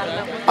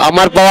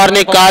अमर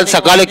पवारने काल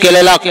सकाळी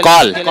केलेला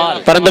कॉल,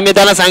 परंतु मी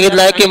त्याला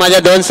सांगितलंय की माझ्या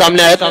 2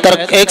 सामने आहेत. तर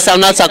एक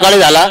सामना सकाळी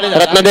झाला,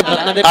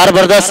 रत्नदीप आर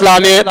बर्दसला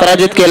आम्ही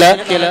पराजित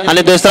केलं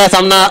आणि दुसरा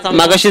सामना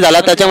मागाशी झाला,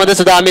 त्याच्यामध्ये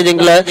सुद्धा आम्ही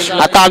जिंकलोय.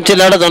 आता आमची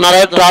लढत होणार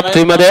आहे टॉप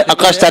 3 मध्ये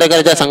आकाश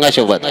तारेकरच्या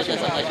संघासोबत.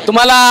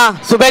 तुम्हाला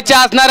शुभेच्छा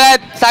असणार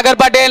आहेत सागर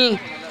पाटील.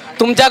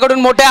 तुमच्याकडून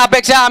मोठ्या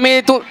अपेक्षा.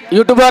 आम्ही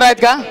युट्यूबवर आहेत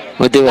का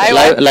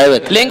लाईव्ह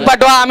लिंक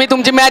पाठवा. आम्ही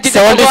तुमची मॅच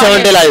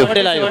 70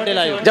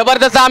 लाईव्ह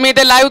जबरदस्त आम्ही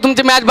ते लाईव्ह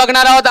तुमची मॅच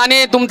बघणार आहोत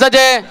आणि तुमचं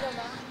जे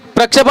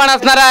प्रक्षेपण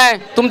असणार आहे,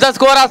 तुमचा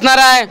स्कोअर असणार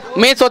आहे,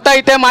 मी स्वतः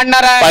इथे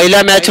मांडणार आहे.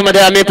 पहिल्या मॅच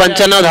मध्ये आम्ही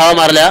 95 धावा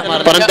मारल्या,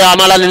 परंतु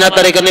आम्हाला लीना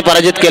तारेकरने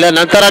पराजित केलं.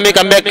 नंतर आम्ही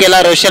कमबॅक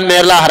केला, रोशन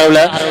मेहरला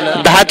हरवलं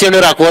 10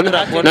 चेंडू राखून.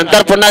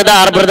 नंतर पुन्हा एकदा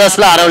आर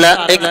ब्रदर्सला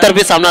हरवलं.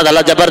 एकतर्फी सामना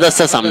झाला.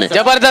 जबरदस्त सामने,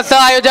 जबरदस्त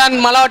आयोजन.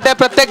 मला वाटतं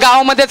प्रत्येक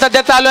गावामध्ये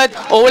सध्या चालू आहेत.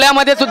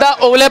 ओवळ्यामध्ये सुद्धा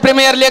ओवळे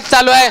प्रीमियर लीग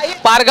चालू आहे.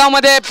 पारगाव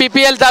मध्ये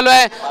PPL चालू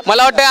आहे.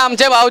 मला वाटतं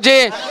आमचे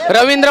भाऊजी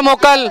रवींद्र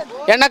मोकल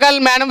यांना काल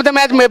मॅन ऑफ द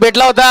मॅच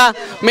भेटला होता.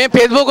 मी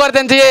फेसबुकवर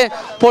त्यांचे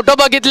फोटो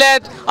बघितले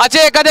आहेत.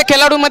 असे एखाद्या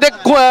खेळाडूमध्ये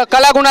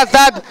कलागुण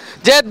असतात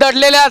जे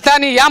दडलेले असतात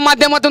आणि या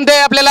माध्यमातून ते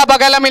आपल्याला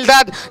बघायला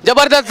मिळतात.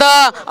 जबरदस्त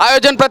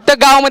आयोजन प्रत्येक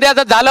गावामध्ये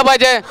आता झालं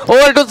पाहिजे.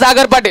 Over to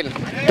Sagar Patil.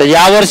 तर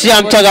यावर्षी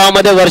आमच्या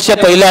गावामध्ये वर्ष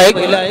पहिलं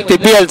आहे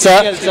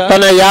PPLचं,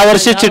 पण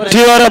यावर्षी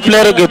चिठ्ठीवर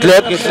प्लेअर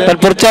घेतलेत. पण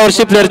पुढच्या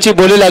वर्षी प्लेअरची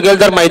बोली लागेल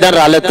तर मैदान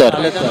राहिलं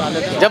तर.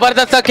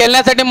 जबरदस्त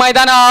खेळण्यासाठी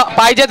मैदान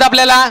पाहिजेच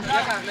आपल्याला.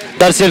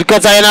 तर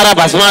सिडकोचा येणारा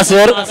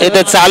भस्मासूर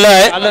इथे चालू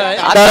आहे.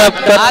 तर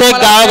प्रत्येक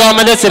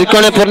गावागावामध्ये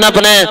सिडकोने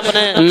पूर्णपणे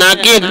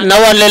नाकी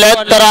नऊ आणलेले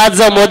आहेत. तर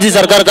आज मोदी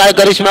सरकार काय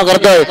करिश्मा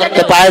करतोय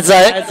ते पाहायचं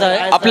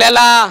आहे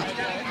आपल्याला.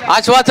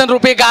 आश्वासन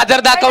रूपी गाजर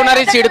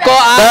दाखवणारी सिडको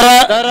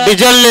तर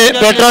डिझेलने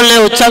पेट्रोलने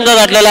उच्चांक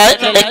गाठलेला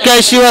आहे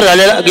 81 वर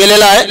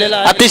गेलेला आहे.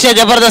 अतिशय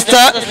जबरदस्त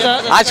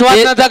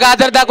आश्वासनाचा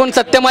गाजर दाखवून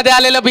सत्तेमध्ये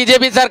आलेलं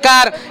बीजेपी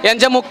सरकार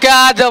यांचे मुख्य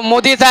आज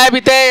मोदी साहेब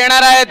इथे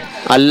येणार आहेत.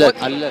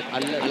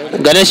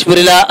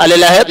 गणेशपुरीला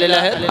आलेले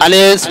आहेत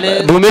आणि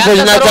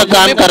भूमिपूजनाचं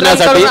काम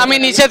करण्यासाठी आम्ही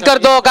निषेध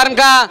करतो, कारण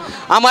का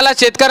आम्हाला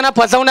शेतकऱ्यांना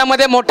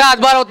फसवण्यामध्ये मोठा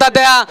हातभार होता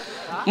त्या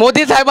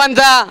मोदी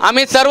साहेबांचा.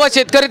 आम्ही सर्व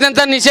शेतकरी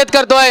त्यांचा निषेध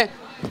करतोय.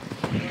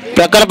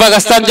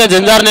 प्रकल्पग्रस्तांचे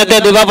झंजार नेते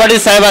दिबा पाटील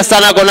साहेब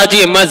असताना कोणाची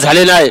हिंमत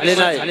झाली नाही,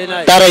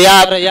 तर या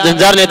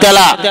झंजार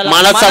नेत्याला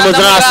मानाचा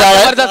मुजरा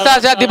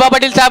असावा. दिबा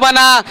पाटील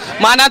साहेबांना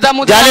मानाचा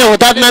मुजरा, ज्याने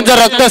हुतात्म्यांचं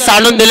रक्त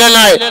सांडून दिले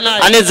नाही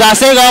आणि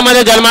जासे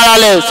गावामध्ये जन्माला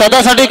आले,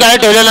 स्वतःसाठी काही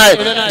ठेवले नाही,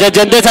 जे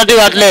जनतेसाठी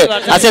वाटले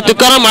असे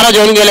तुकाराम महाराज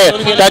होऊन गेले.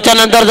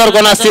 त्याच्यानंतर जर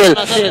कोण असतील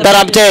तर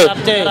आमचे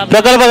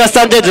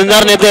प्रकल्पग्रस्तांचे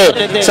झंजार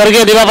नेते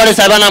स्वर्गीय दिबा पाटील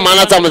साहेबांना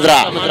मानाचा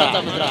मुजरा.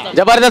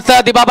 जबरदस्त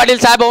दिबा पाटील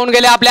साहेब होऊन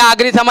गेले. आपल्या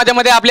आगरी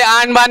समाजामध्ये आपले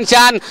आणबाण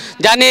शान,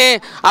 ज्याने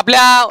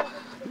आपल्या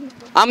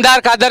आमदार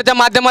खासदारच्या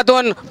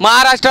माध्यमातून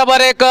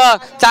महाराष्ट्रभर एक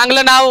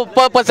चांगलं नाव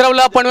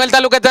पसरवलं, पनवेल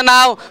तालुक्याचं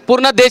नाव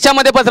पूर्ण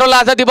देशामध्ये पसरवलं.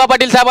 असं दिबा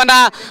पाटील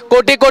साहेबांना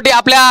कोटी कोटी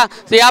आपल्या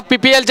या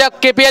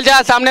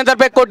KPLच्या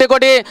सामन्यांतर्फे कोटी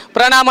कोटी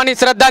प्रणाम आणि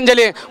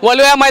श्रद्धांजली.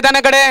 वळूया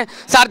मैदानाकडे.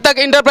 सार्थक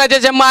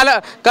एंटरप्राइजेसचे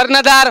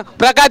कर्णधार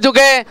प्रकाश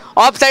जुगे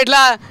ऑफ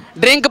साईडला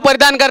ड्रिंक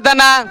परिधान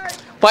करताना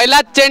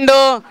पहिलाच चेंडू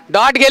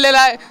डॉट गेलेला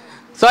आहे,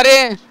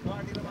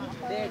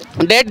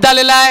 डेट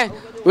झालेला आहे.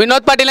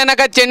 विनोद पाटील यांना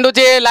काय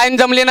चेंडूची लाईन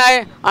जमली नाही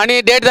आणि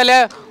डेट झाले.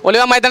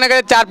 Oliva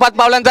मैदानाकडे 4-5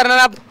 पावलांचा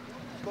run-up.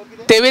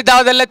 23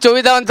 धाव झाले,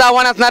 24 धावांचं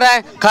आव्हान असणार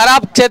आहे.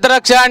 खराब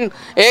क्षेत्ररक्षण,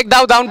 1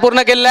 धाव धावून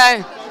पूर्ण केलेलं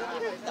आहे.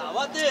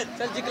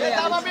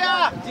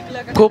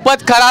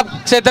 खूपच खराब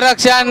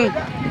क्षेत्ररक्षण.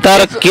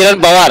 तर किरण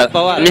पवार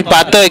मी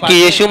पाहतोय की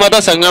येशूमाता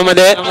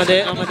संघामध्ये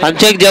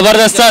आमचे एक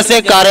जबरदस्त असे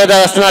कार्यरत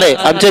असणारे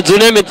आमचे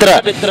जुने मित्र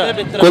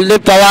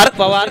कुलदीप पवार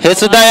हे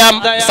सुद्धा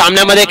या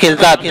सामन्यामध्ये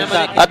खेळतात.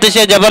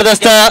 अतिशय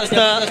जबरदस्त.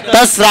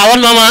 तर श्रावण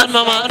मामा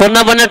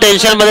पूर्णपणे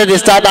टेन्शन मध्ये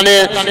दिसतात आणि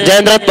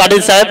जयेंद्र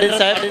पाटील साहेब,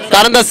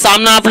 कारण तर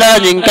सामना आपल्याला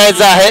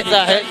जिंकायचा आहे.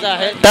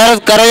 तर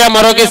करूया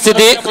मरो की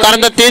स्थिती,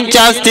 कारण तर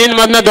 3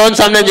 मधनं 2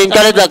 सामने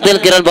जिंकायला लागतील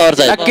किरण पवार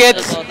साहेब.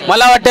 नक्कीच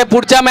मला वाटते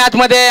पुढच्या मॅच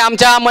मध्ये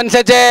आमच्या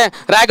मनसेचे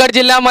रायगड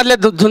जिल्ह्यामधले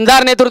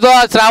झुंजार नेतृत्व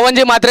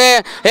श्रावणजी म्हात्रे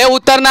हे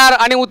उतरणार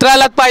आणि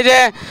उतरायलाच पाहिजे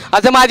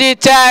असं माझी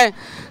इच्छा आहे.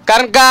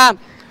 कारण का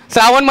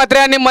श्रावण म्हात्रे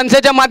यांनी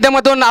मनसेच्या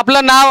माध्यमातून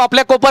आपलं नाव,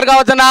 आपल्या कोपर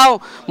गावाचं नाव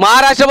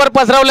महाराष्ट्रभर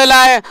पसरवलेलं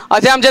आहे.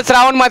 असे आमचे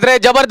श्रावण म्हात्रे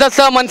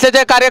जबरदस्त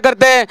मनसेचे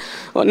कार्यकर्ते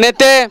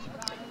नेते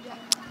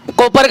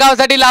कोपर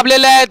गावासाठी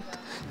लाभलेले आहेत,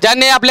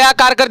 ज्यांनी आपल्या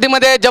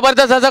कारकिर्दीमध्ये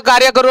जबरदस्त असं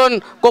कार्य करून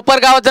कोपर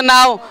गावाचं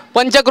नाव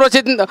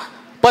पंचक्रोशीत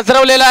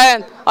पसरवलेलं आहे.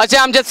 असे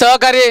आमचे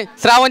सहकारी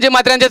श्रावणजी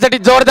म्हात्रे यांच्यासाठी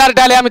जोरदार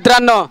टाळ्या.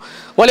 मित्रांनो,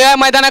 वळूया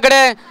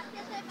मैदानाकडे.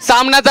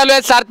 सामना चालू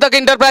आहे सार्थक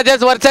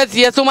एंटरप्राइजेस वर्सेस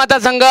येसुमाता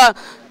संघ.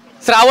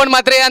 श्रावण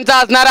म्हात्रे यांचा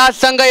असणारा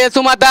संघ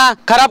येसुमाता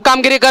खराब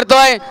कामगिरी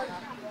करतोय.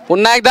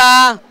 पुन्हा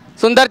एकदा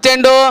सुंदर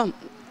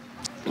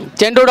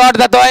चेंडू डॉट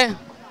जातोय.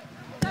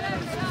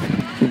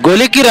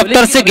 गोली की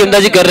रफ्तार से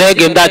गेंदबाजी कर रहे हैं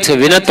गेंदबाज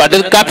विनोद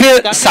पाटिल. काफी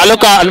सालों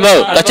का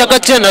अनुभव,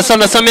 कच्चे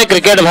नसों में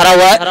क्रिकेट भरा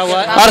हुआ है.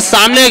 और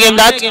सामने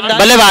गेंदबाज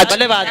बल्लेबाज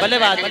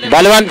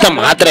बलवंत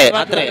म्हात्रे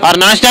और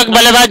नास्टक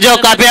बल्लेबाज जो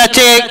काफी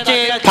अच्छे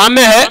फॉर्म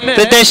में है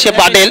प्रीतेश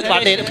पाटिल.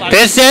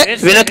 फिर से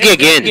विनोद की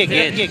गेंद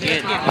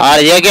और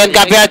यह गेंद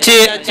काफी अच्छी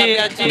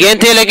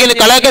गेंद थी, लेकिन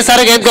कला के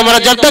सारे गेंद को मारा.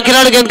 जब तक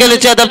खिलाड़ी गेंद के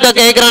नीचे तब तक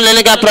 1 रन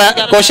लेने का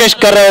कोशिश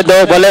कर रहे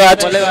 2 बल्लेबाज.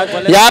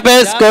 यहाँ पे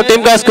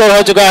टीम का स्कोर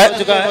हो चुका है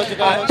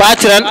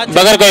 5 रन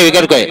बगैर कोई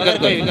विकेट कोई.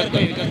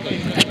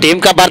 टीम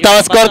का बढ़ता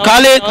हुआ स्कोर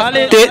खाली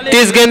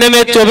 30 गेंदे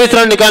में 24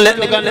 रन निकालने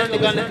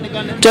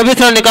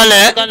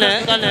हैं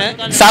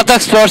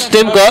सार्थक स्पोर्ट्स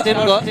टीम को.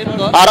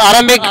 और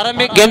आरंभिक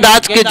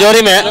गेंदबाज की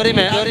जोड़ी में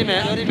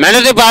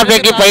मैंने पावर प्ले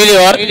की पहली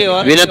ओवर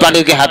विनोद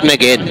पाटिल के हाथ में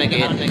गेंद.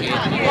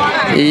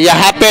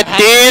 यहाँ पे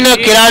 3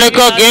 खिलाड़ी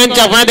को गेंद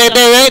चकमा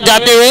देते हुए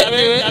जाते हुए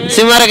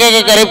सीमा रेखा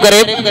के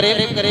करीब.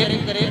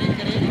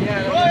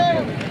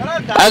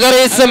 अगर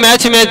इस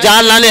मैच में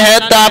जान लाने हैं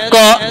तो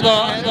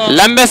आपको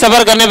लंबे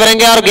सफर करने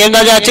पड़ेंगे और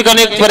गेंदबाजी अच्छी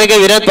करनी पड़ेगी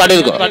विनोद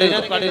पाटिल को.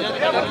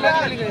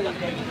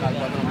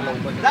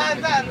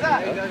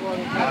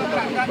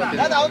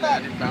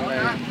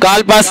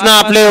 कालपासून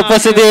आपले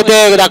उपस्थिती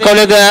होते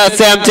दाखवले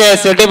असे आमचे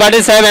शेट्टी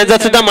पाटील साहेब यांचा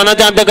सुद्धा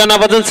मनाच्या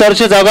अंतकरणापासून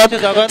सरसे स्वागत.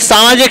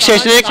 सामाजिक,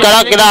 शैक्षणिक,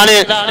 कला, क्रीडा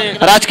आणि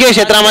राजकीय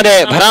क्षेत्रामध्ये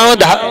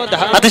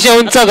अतिशय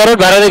उंच गरुड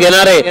भरारी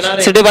घेणारे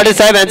शेट्टी पाटील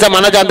साहेब यांचा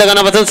मनाच्या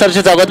अंतकरणापासून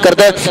सरसे स्वागत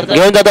करतो.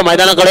 घेऊन जातो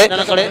मैदानाकडे,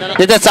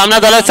 जिथे सामना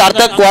झाला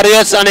सार्थक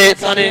वॉरियर्स आणि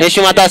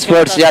येशुमाता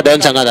स्पोर्ट्स या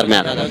 2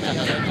 संघादरम्यान.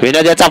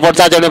 विनोद याचा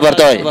पुढचा चेंडू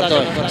भरतोय.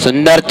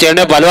 सुंदर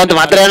चेंडू बलवंत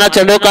म्हात्रे यांना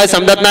चेंडू काय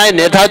समजत नाही.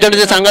 निर्धाव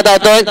चेंडूची सांगत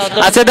होतोय.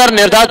 असे जर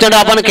निर्धाव चेंडू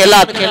आपण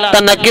केलात तर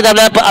नक्कीच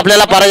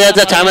आपल्याला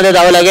पराजयाच्या छायामध्ये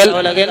जावं लागेल.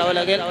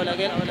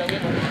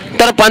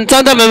 तर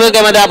 55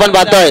 भूमिकेमध्ये आपण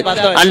पाहतोय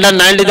अंडर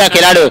 19चा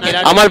खेळाडू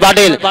अमोल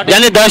पाटील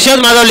यांनी दहशत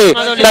माजवली.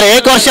 तर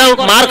 1 वर्ष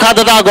मार खात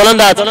होता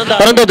गोलंदाज,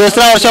 परंतु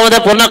दुसऱ्या वर्षामध्ये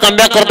पूर्ण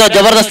कमबॅक करतोय,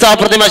 जबरदस्त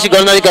अप्रतिम अशी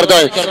गोलंदाजी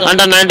करतोय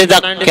अंडर 19चा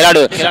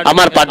खेळाडू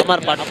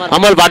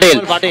अमोल पाटील.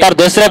 तर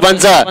दुसरे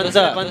पंच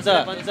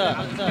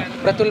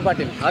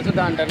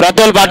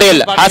प्रतुल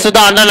पाटील हा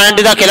सुद्धा अंडर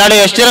 19चा खेळाडू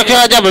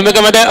यष्टीरक्षकाच्या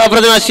भूमिकेमध्ये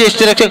अप्रतिम अशी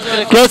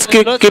यष्टीरक्षक क्लोज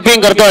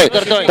किपिंग करतोय.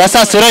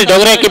 तसा सुरेश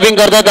ढोगरे किपिंग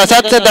करतोय,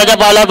 तसाच त्याच्या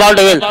पावलावर पाऊल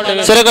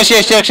ठेवेल सुरेख अशी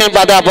यष्टीरक्षण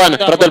पाहतो आपण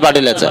प्रतुल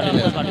पाटील याचं.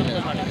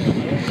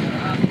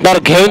 तर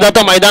घेऊन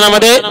जातो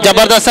मैदानामध्ये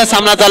जबरदस्त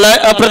सामना चालू आहे.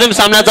 अप्रतिम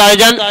सामन्याचं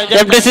आयोजन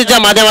एफडीसीच्या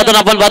माध्यमातून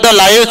आपण पाहतो.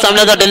 लाईव्ह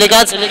सामन्याचा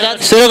टेलिकास्ट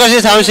सुरेख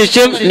अशी साऊंड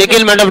सिस्टीम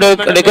निखिल मंडप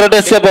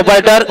डेकोरेटिव्हचे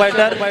प्रोप्रायटर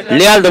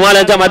लियाल धुमाल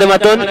यांच्या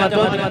माध्यमातून.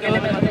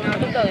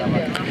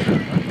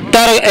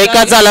 तर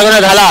एकाचा लग्न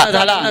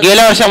झाला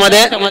गेल्या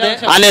वर्षामध्ये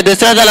आणि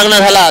दुसऱ्याचा लग्न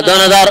झाला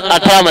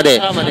 2018 मध्ये.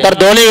 तर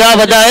दोन्ही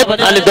विवाहबद्ध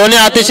आहेत आणि दोन्ही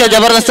अतिशय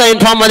जबरदस्त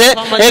युनिफॉर्म मध्ये.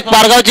 एक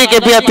पारगावची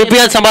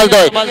पीपीएल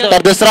सांभाळतोय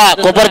तर दुसरा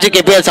कोपरची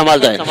केपीएल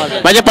सांभाळतोय.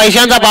 म्हणजे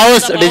पैशांचा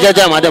पाऊस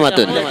डीजेच्या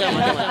माध्यमातून.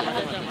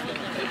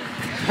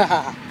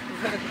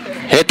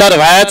 हे तर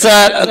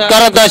व्हायचं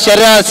करत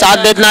शरीर साथ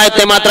देत नाही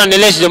ते मात्र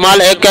निलेश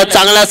धुमाल एक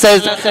चांगला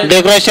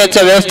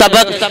डेकोरेशनचे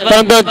व्यवस्थापक,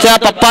 परंतु ज्या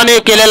पप्पाने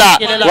केलेला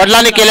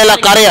वडिलांनी केलेला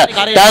कार्य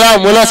त्याला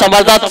मुलं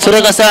सांभाळतात.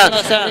 सुरेख असं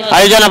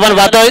आयोजन आपण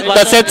पाहतोय.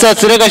 तसेच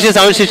सुरेख अशी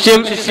साऊंड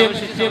सिस्टीम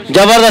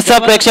जबरदस्त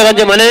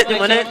प्रेक्षकांची मने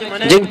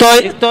जिंकतोय.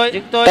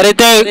 तर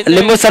इथे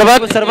लिंबू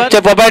सरबतचे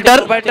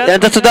प्रोप्रायटर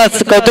यांचं सुद्धा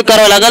कौतुक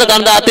करावं लागेल,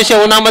 कारण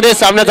अतिशय उन्हामध्ये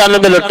सामन्याचा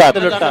आनंद लुटतात.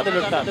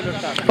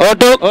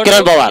 ओटू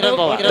किरण पवार.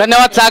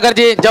 धन्यवाद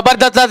सागरजी.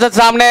 जबरदस्त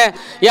सामने.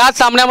 या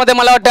सामन्यामध्ये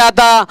मला वाटतं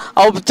आता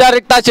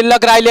औपचारिकता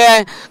शिल्लक राहिली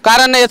आहे,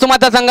 कारण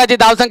यसुमाता संघाची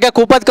धावसंख्या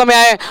खूपच कमी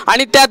आहे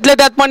आणि त्यातले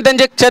त्यात पण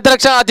त्यांचे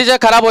क्षेत्ररक्षण अतिशय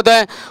खराब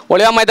होतोय.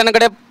 ओळ्या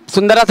मैदानाकडे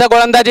सुंदर असा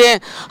गोलंदाजी.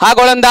 हा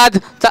गोलंदाज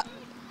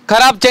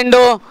खराब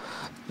चेंडू.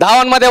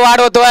 धावांमध्ये वाढ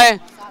होतोय.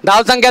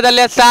 धावसंख्या झाली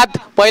आहे 7.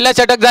 पहिलं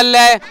षटक झालेलं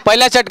आहे.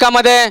 पहिल्या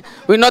षटकामध्ये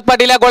विनोद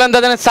पाटील या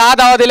गोलंदाजाने 6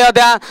 धावा दिल्या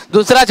होत्या.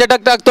 दुसरा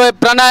षटक टाकतोय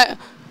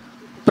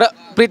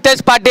रितेश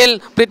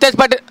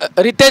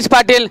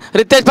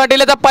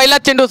पाटीलचा पहिला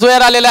चेंडू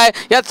स्वेअर आलेला आहे.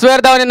 या स्वेअर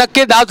धावाने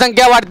नक्कीच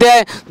धावसंख्या वाढते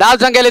आहे.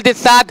 धावसंख्या ती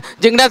 7.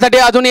 जिंकण्यासाठी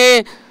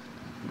अजूनही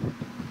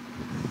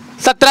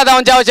 17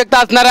 धावांची आवश्यकता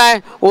असणार आहे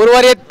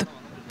उर्वरित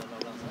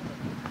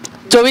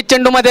 24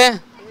 चेंडू मध्ये.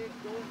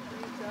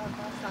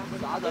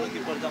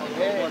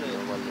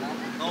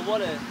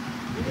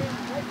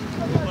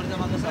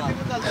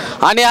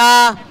 आणि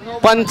हा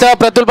पंच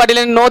प्रतुल पाटील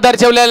यांनी नो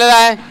दर्शवलेला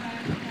आहे.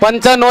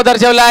 पंच नो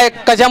दर्शवला आहे.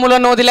 कशामुळे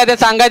नो दिल्या ते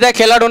सांगायचं आहे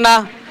खेळाडूंना.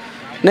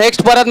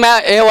 नेक्स्ट परत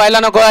हे व्हायला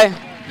नको आहे.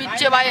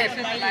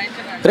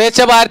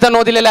 रेसच्या बाहेरचा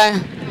नो दिलेला आहे.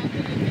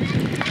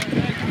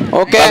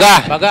 ओके.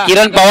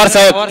 किरण पवार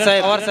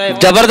साहेब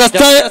जबरदस्त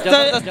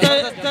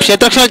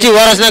क्षेत्ररक्षणाची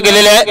वर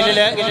केलेली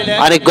आहे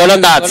आणि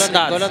गोलंदाज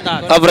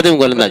अप्रतिम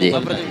गोलंदाजी.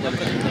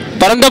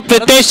 परंतु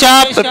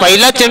प्रितेशच्या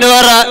पहिल्या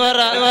चेंडूवर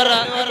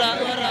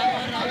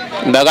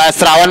बघा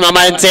श्रावण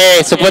मामा यांचे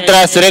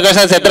सुपुत्र सुरेख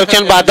असं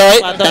क्षेत्ररक्षण पाहतोय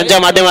त्यांच्या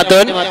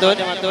माध्यमातून.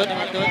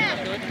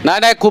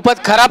 नाही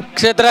खूपच खराब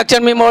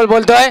क्षेत्ररक्षण मी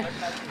बोलतोय.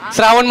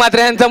 श्रावण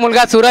मात्रे यांचा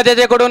मुलगा सूरज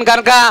याच्याकडून,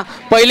 कारण का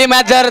पहिली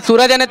मॅच जर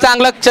सूरज याने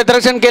चांगलं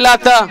क्षेत्ररक्षण केलं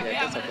असतं.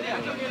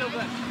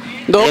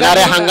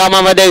 येणाऱ्या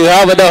हंगामामध्ये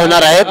विवाहबद्ध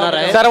होणार आहेत.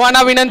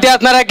 सर्वांना विनंती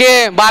असणार आहे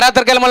की 12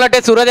 तारखेला मला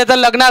वाटते सूरज याचं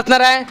लग्न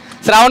असणार आहे.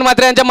 श्रावण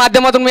मात्रे यांच्या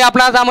माध्यमातून मी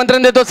आपणास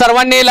आमंत्रण देतो.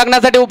 सर्वांनी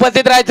लग्नासाठी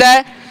उपस्थित राहायचं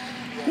आहे.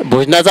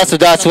 भोजनाचा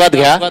सुद्धा आस्वाद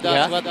घ्या.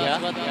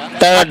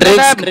 तर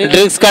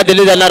ड्रिंक्स काय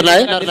दिली जाणार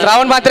नाही.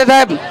 श्रावण मात्रे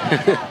साहेब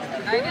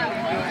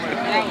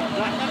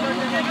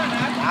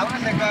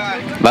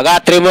बघा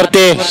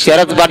त्रिमूर्ती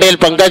शरद पाटील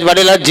पंकज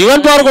पाटील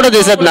जीवन पवार कुठे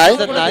दिसत नाही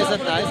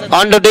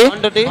ऑन ड्युटी.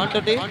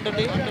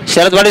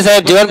 शरद पाटील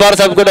साहेब जीवन पवार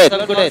साहेब कुठे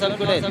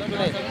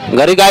आहेत?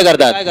 घरी काय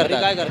करतात?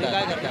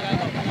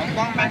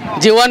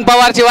 जीवन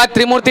पवार शिवाय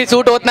त्रिमूर्ती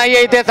सूट होत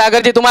नाहीये इथे.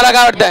 सागरजी तुम्हाला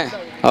काय वाटतंय?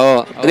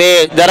 हो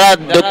ते जरा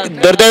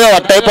दुर्दैव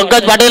वाटतंय.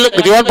 पंकज पाटील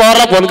जीवन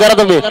पवारला फोन करा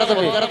तुम्ही.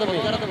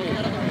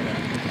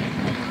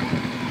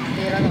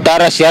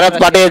 तर शरद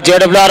पाटील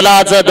JWR ला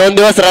आज 2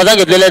 दिवस रजा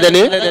घेतलेली आहे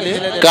त्यांनी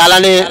काल,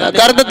 आणि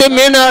कारण ते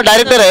मेन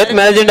डायरेक्टर आहेत,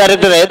 मॅनेजिंग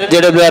डायरेक्टर आहेत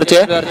JWR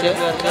चे.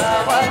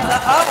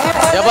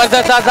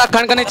 जबरदस्त असा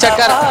खणखणीत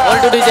षटकार ऑल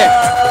टू डीजे.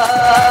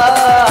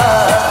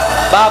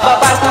 बाबा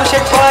पाटू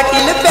शेठ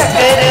पाटील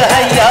पॅकर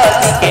हय्या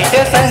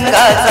क्रिकेट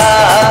संघाचा.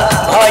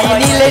 भाई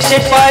निलेश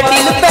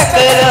पाटील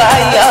पॅकर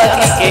हय्या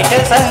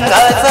क्रिकेट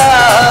संघाचा.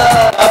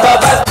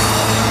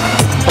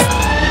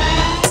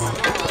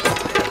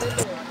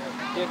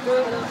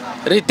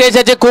 रितेश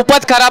याची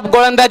खूपच खराब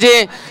गोलंदाजी.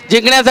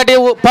 जिंकण्यासाठी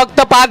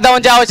फक्त 5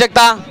 धावांची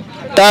आवश्यकता.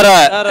 तर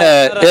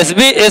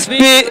एसबी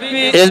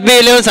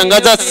 11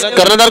 संघाचा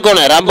कर्णधार कोण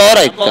आहे? राम पवार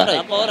आहेत का?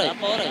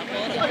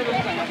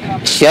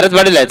 शरद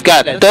पाटील आहेत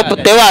का?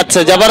 तेव्हाच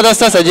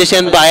जबरदस्त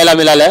सजेशन पाहायला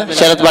मिळालं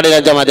शरद पाटील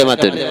यांच्या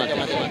माध्यमातून.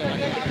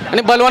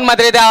 आणि बलवंत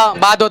मात्र त्या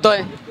बाद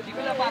होतोय.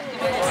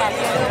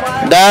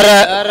 तर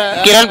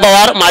किरण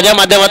पवार माझ्या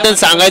माध्यमातून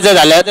सांगायचं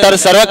झालं तर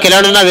सर्व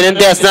खेळाडूंना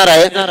विनंती असणार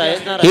आहे,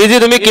 ही जी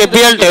तुम्ही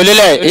केपीएल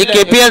ठेवलेली आहे ही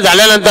केपीएल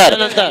झाल्यानंतर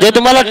जे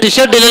तुम्हाला टी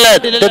शर्ट दिलेले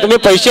आहेत ते तुम्ही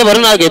पैसे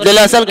भरून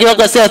घेतलेले असाल किंवा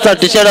कसे असतात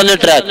टी शर्ट आणि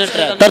ट्रॅक,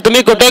 तर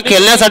तुम्ही कुठे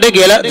खेळण्यासाठी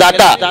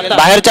जाता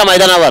बाहेरच्या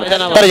मैदानावर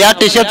तर या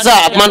टी शर्टचा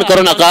अपमान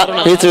करू नका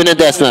हीच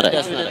विनंती असणार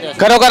आहे.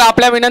 खरोखर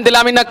आपल्या विनंतीला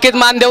आम्ही नक्कीच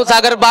मान देऊ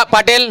सागर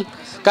पाटील,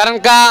 कारण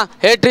का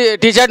हे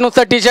टी शर्ट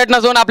नुसतं टी शर्ट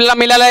नसून आपल्याला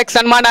मिळाला एक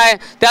सन्मान आहे,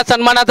 त्या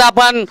सन्मानाचा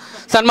आपण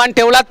सन्मान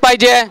ठेवलाच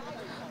पाहिजे.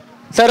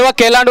 सर्व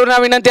खेळाडूंना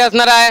विनंती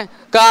असणार आहे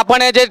का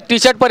आपण हे जे टी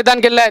शर्ट परिधान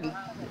केले आहेत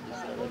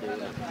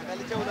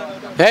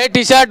हे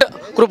टी शर्ट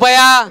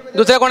कृपया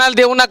दुसऱ्या कोणाला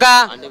देऊ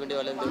नका,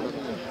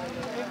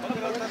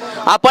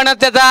 आपणच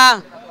त्याचा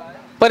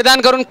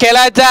परिधान करून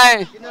खेळायचं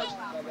आहे.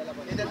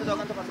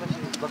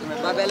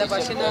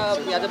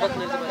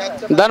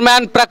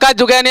 दरम्यान प्रकाश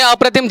जुगे यांनी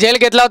अप्रतिम झेल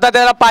घेतला होता,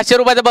 त्याला 500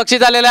 रुपयाचं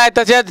बक्षीस आलेलं आहे.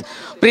 तसेच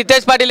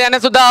प्रितेश पाटील याने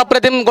सुद्धा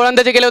अप्रतिम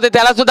गोलंदाजी केली होती,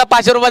 त्याला सुद्धा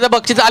 500 रुपयाचं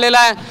बक्षीस आलेलं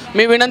आहे.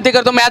 मी विनंती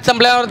करतो मॅच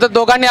संपल्यावर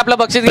दोघांनी आपलं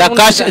बक्षीस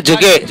प्रकाश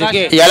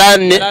जुगे याला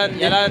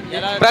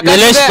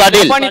निलेश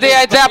पाटील पण इथे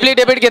यायचं आपली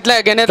डेबिट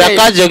घेण्यात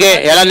प्रकाश जुगे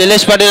याला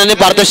निलेश पाटील यांनी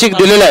पारितोषिक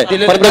दिलेलं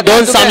आहे, परंतु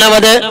 2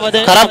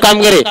 सामन्यामध्ये खराब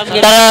कामगिरी,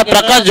 तर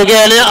प्रकाश जुगे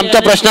याने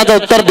आमच्या प्रश्नाचं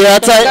उत्तर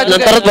द्यायचं आहे,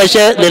 नंतरच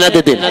पैसे देण्यात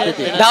येतील.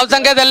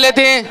 धावसंख्या झाली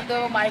ती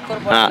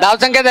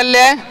धावसंख्या झाली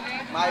आहे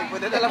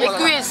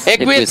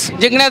 21.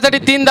 जिंकण्यासाठी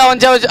 3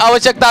 धावांची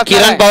आवश्यकता.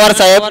 किरण पवार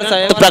साहेब,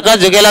 प्रकाश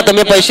जुगेला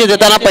तुम्ही पैसे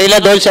देताना पहिल्या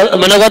 2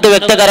 मनोगत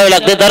व्यक्त करावे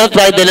लागते तरच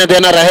प्राईज देण्यात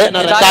येणार आहे,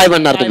 काय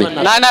म्हणणार तुम्ही?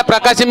 नाही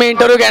प्रकाश, मी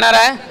इंटरव्ह्यू घेणार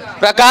आहे.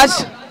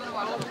 प्रकाश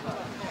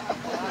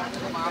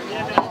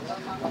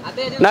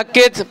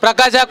नक्कीच,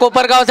 प्रकाश हा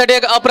कोपरगावसाठी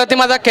एक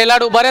अप्रतिम असा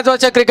खेळाडू, बरेच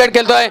वर्ष क्रिकेट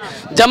खेळतोय,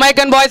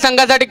 जमैकन बॉय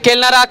संघासाठी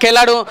खेळणारा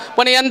खेळाडू,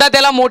 पण यंदा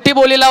त्याला मोठी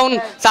बोली लावून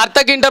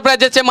सार्थक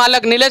एंटरप्राइजेसचे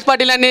मालक निलेश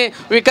पाटील यांनी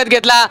विकत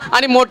घेतला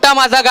आणि मोठा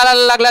मासा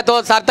घालायला लागला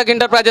तो सार्थक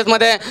एंटरप्राइजेस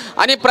मध्ये.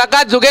 आणि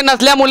प्रकाश जुगे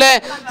नसल्यामुळे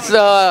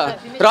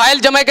रॉयल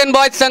जमैकन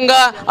बॉयज संघ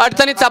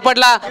अडचणीत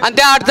सापडला आणि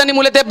त्या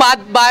अडचणीमुळे ते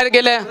बाहेर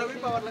गेले.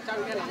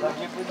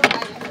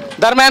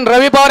 दरम्यान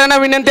रवी पवार यांना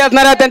विनंती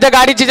असणार आहे, त्यांच्या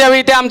गाडीची चावी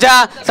इथे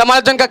आमच्या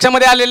समालोचन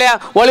कक्षामध्ये आलेल्या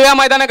वळव्या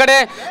मैदानाकडे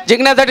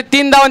जिंकण्यासाठी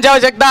 3 धावांची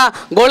आवश्यकता.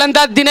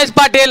 गोलंदाज दिनेश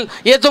पाटील,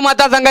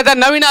 येसुमाता संघाचा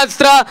नवीन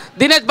अस्त्र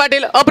दिनेश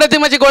पाटील,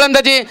 अप्रतिमाची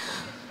गोलंदाजी.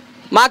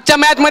 मागच्या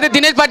मॅच मध्ये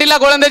दिनेश पाटीलला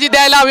गोलंदाजी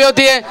द्यायला हवी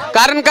होती,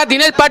 कारण का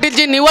दिनेश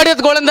पाटीलची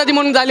निवडच गोलंदाजी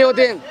म्हणून झाली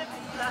होती.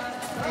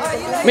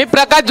 मी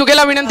प्रकाश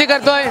जुगेला विनंती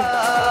करतोय,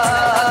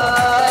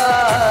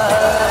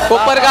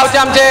 कोपरगावचे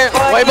आमचे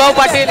वैभव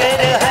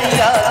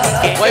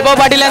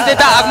पाटील यांचे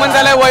इथं आगमन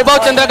झालंय. वैभव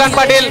चंद्रकांत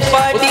पाटील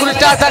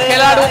उत्कृष्ट असा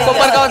खेळाडू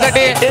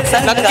कोपरगावसाठी.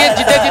 नक्कीच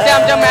जिथे जिथे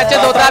आमच्या मॅचेस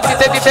होतात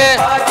तिथे तिथे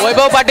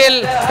वैभव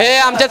पाटील हे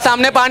आमचे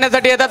सामने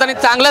पाहण्यासाठी येतात आणि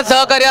चांगलं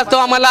सहकार्य असतो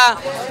आम्हाला.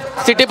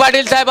 सिटी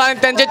पाटील साहेब आणि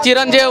त्यांचे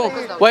चिरंजीव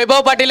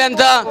वैभव पाटील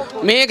यांचं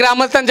मी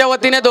ग्रामस्थांच्या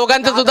वतीने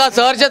दोघांचं सुद्धा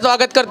सहर्ष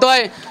स्वागत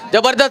करतोय.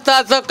 जबरदस्त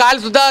असं काल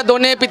सुद्धा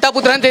दोन्ही पिता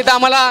पुत्रांचे इथं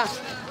आम्हाला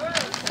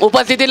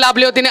उपस्थिती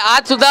लाभली होती आणि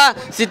आज सुद्धा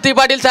सिटी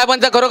पाटील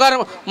साहेबांचा खरोखर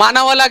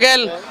मानावं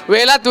लागेल.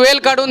 वेळात वेळ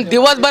काढून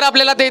दिवसभर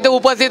आपल्याला ते इथे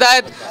उपस्थित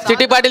आहेत.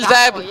 सिटी पाटील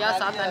साहेब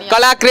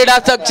कला क्रीडा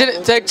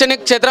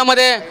शैक्षणिक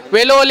क्षेत्रामध्ये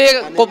वेलोवली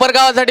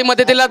कोपरगावासाठी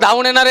मदतीला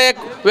धावून येणारे एक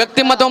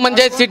व्यक्तिमत्व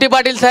म्हणजे सिटी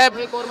पाटील साहेब.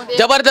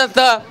 जबरदस्त,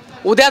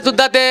 उद्या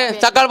सुद्धा ते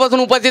सकाळपासून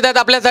उपस्थित आहेत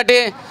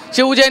आपल्यासाठी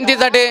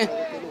शिवजयंतीसाठी.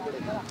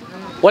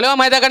 बोलवा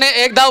मैदानाकडे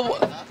 1 धाव,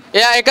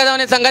 या एका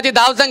धावने संघाची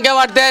धावसंख्या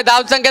वाढते.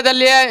 धावसंख्या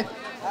झाली आहे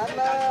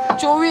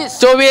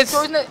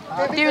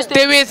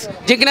 24-23.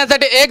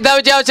 जिंकण्यासाठी 1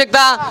 धावेची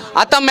आवश्यकता.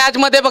 आता मॅच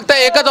मध्ये फक्त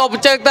एकच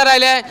औपचारिकता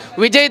राहिली आहे.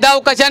 विजयी धाव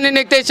कशाने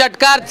निघते,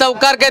 षटकार,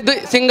 चौकार के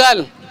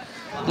सिंगल?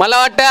 मला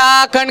वाटतं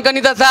हा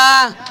खणखणीत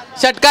असा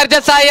षटकारच्या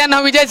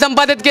साहाय्यानं विजय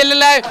संपादित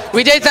केलेला आहे.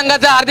 विजयी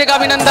संघाचं हार्दिक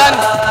अभिनंदन.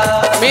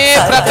 मी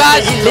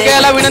प्रकाश जुगे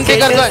याला विनंती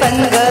करतोय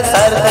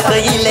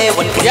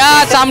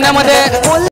या सामन्यामध्ये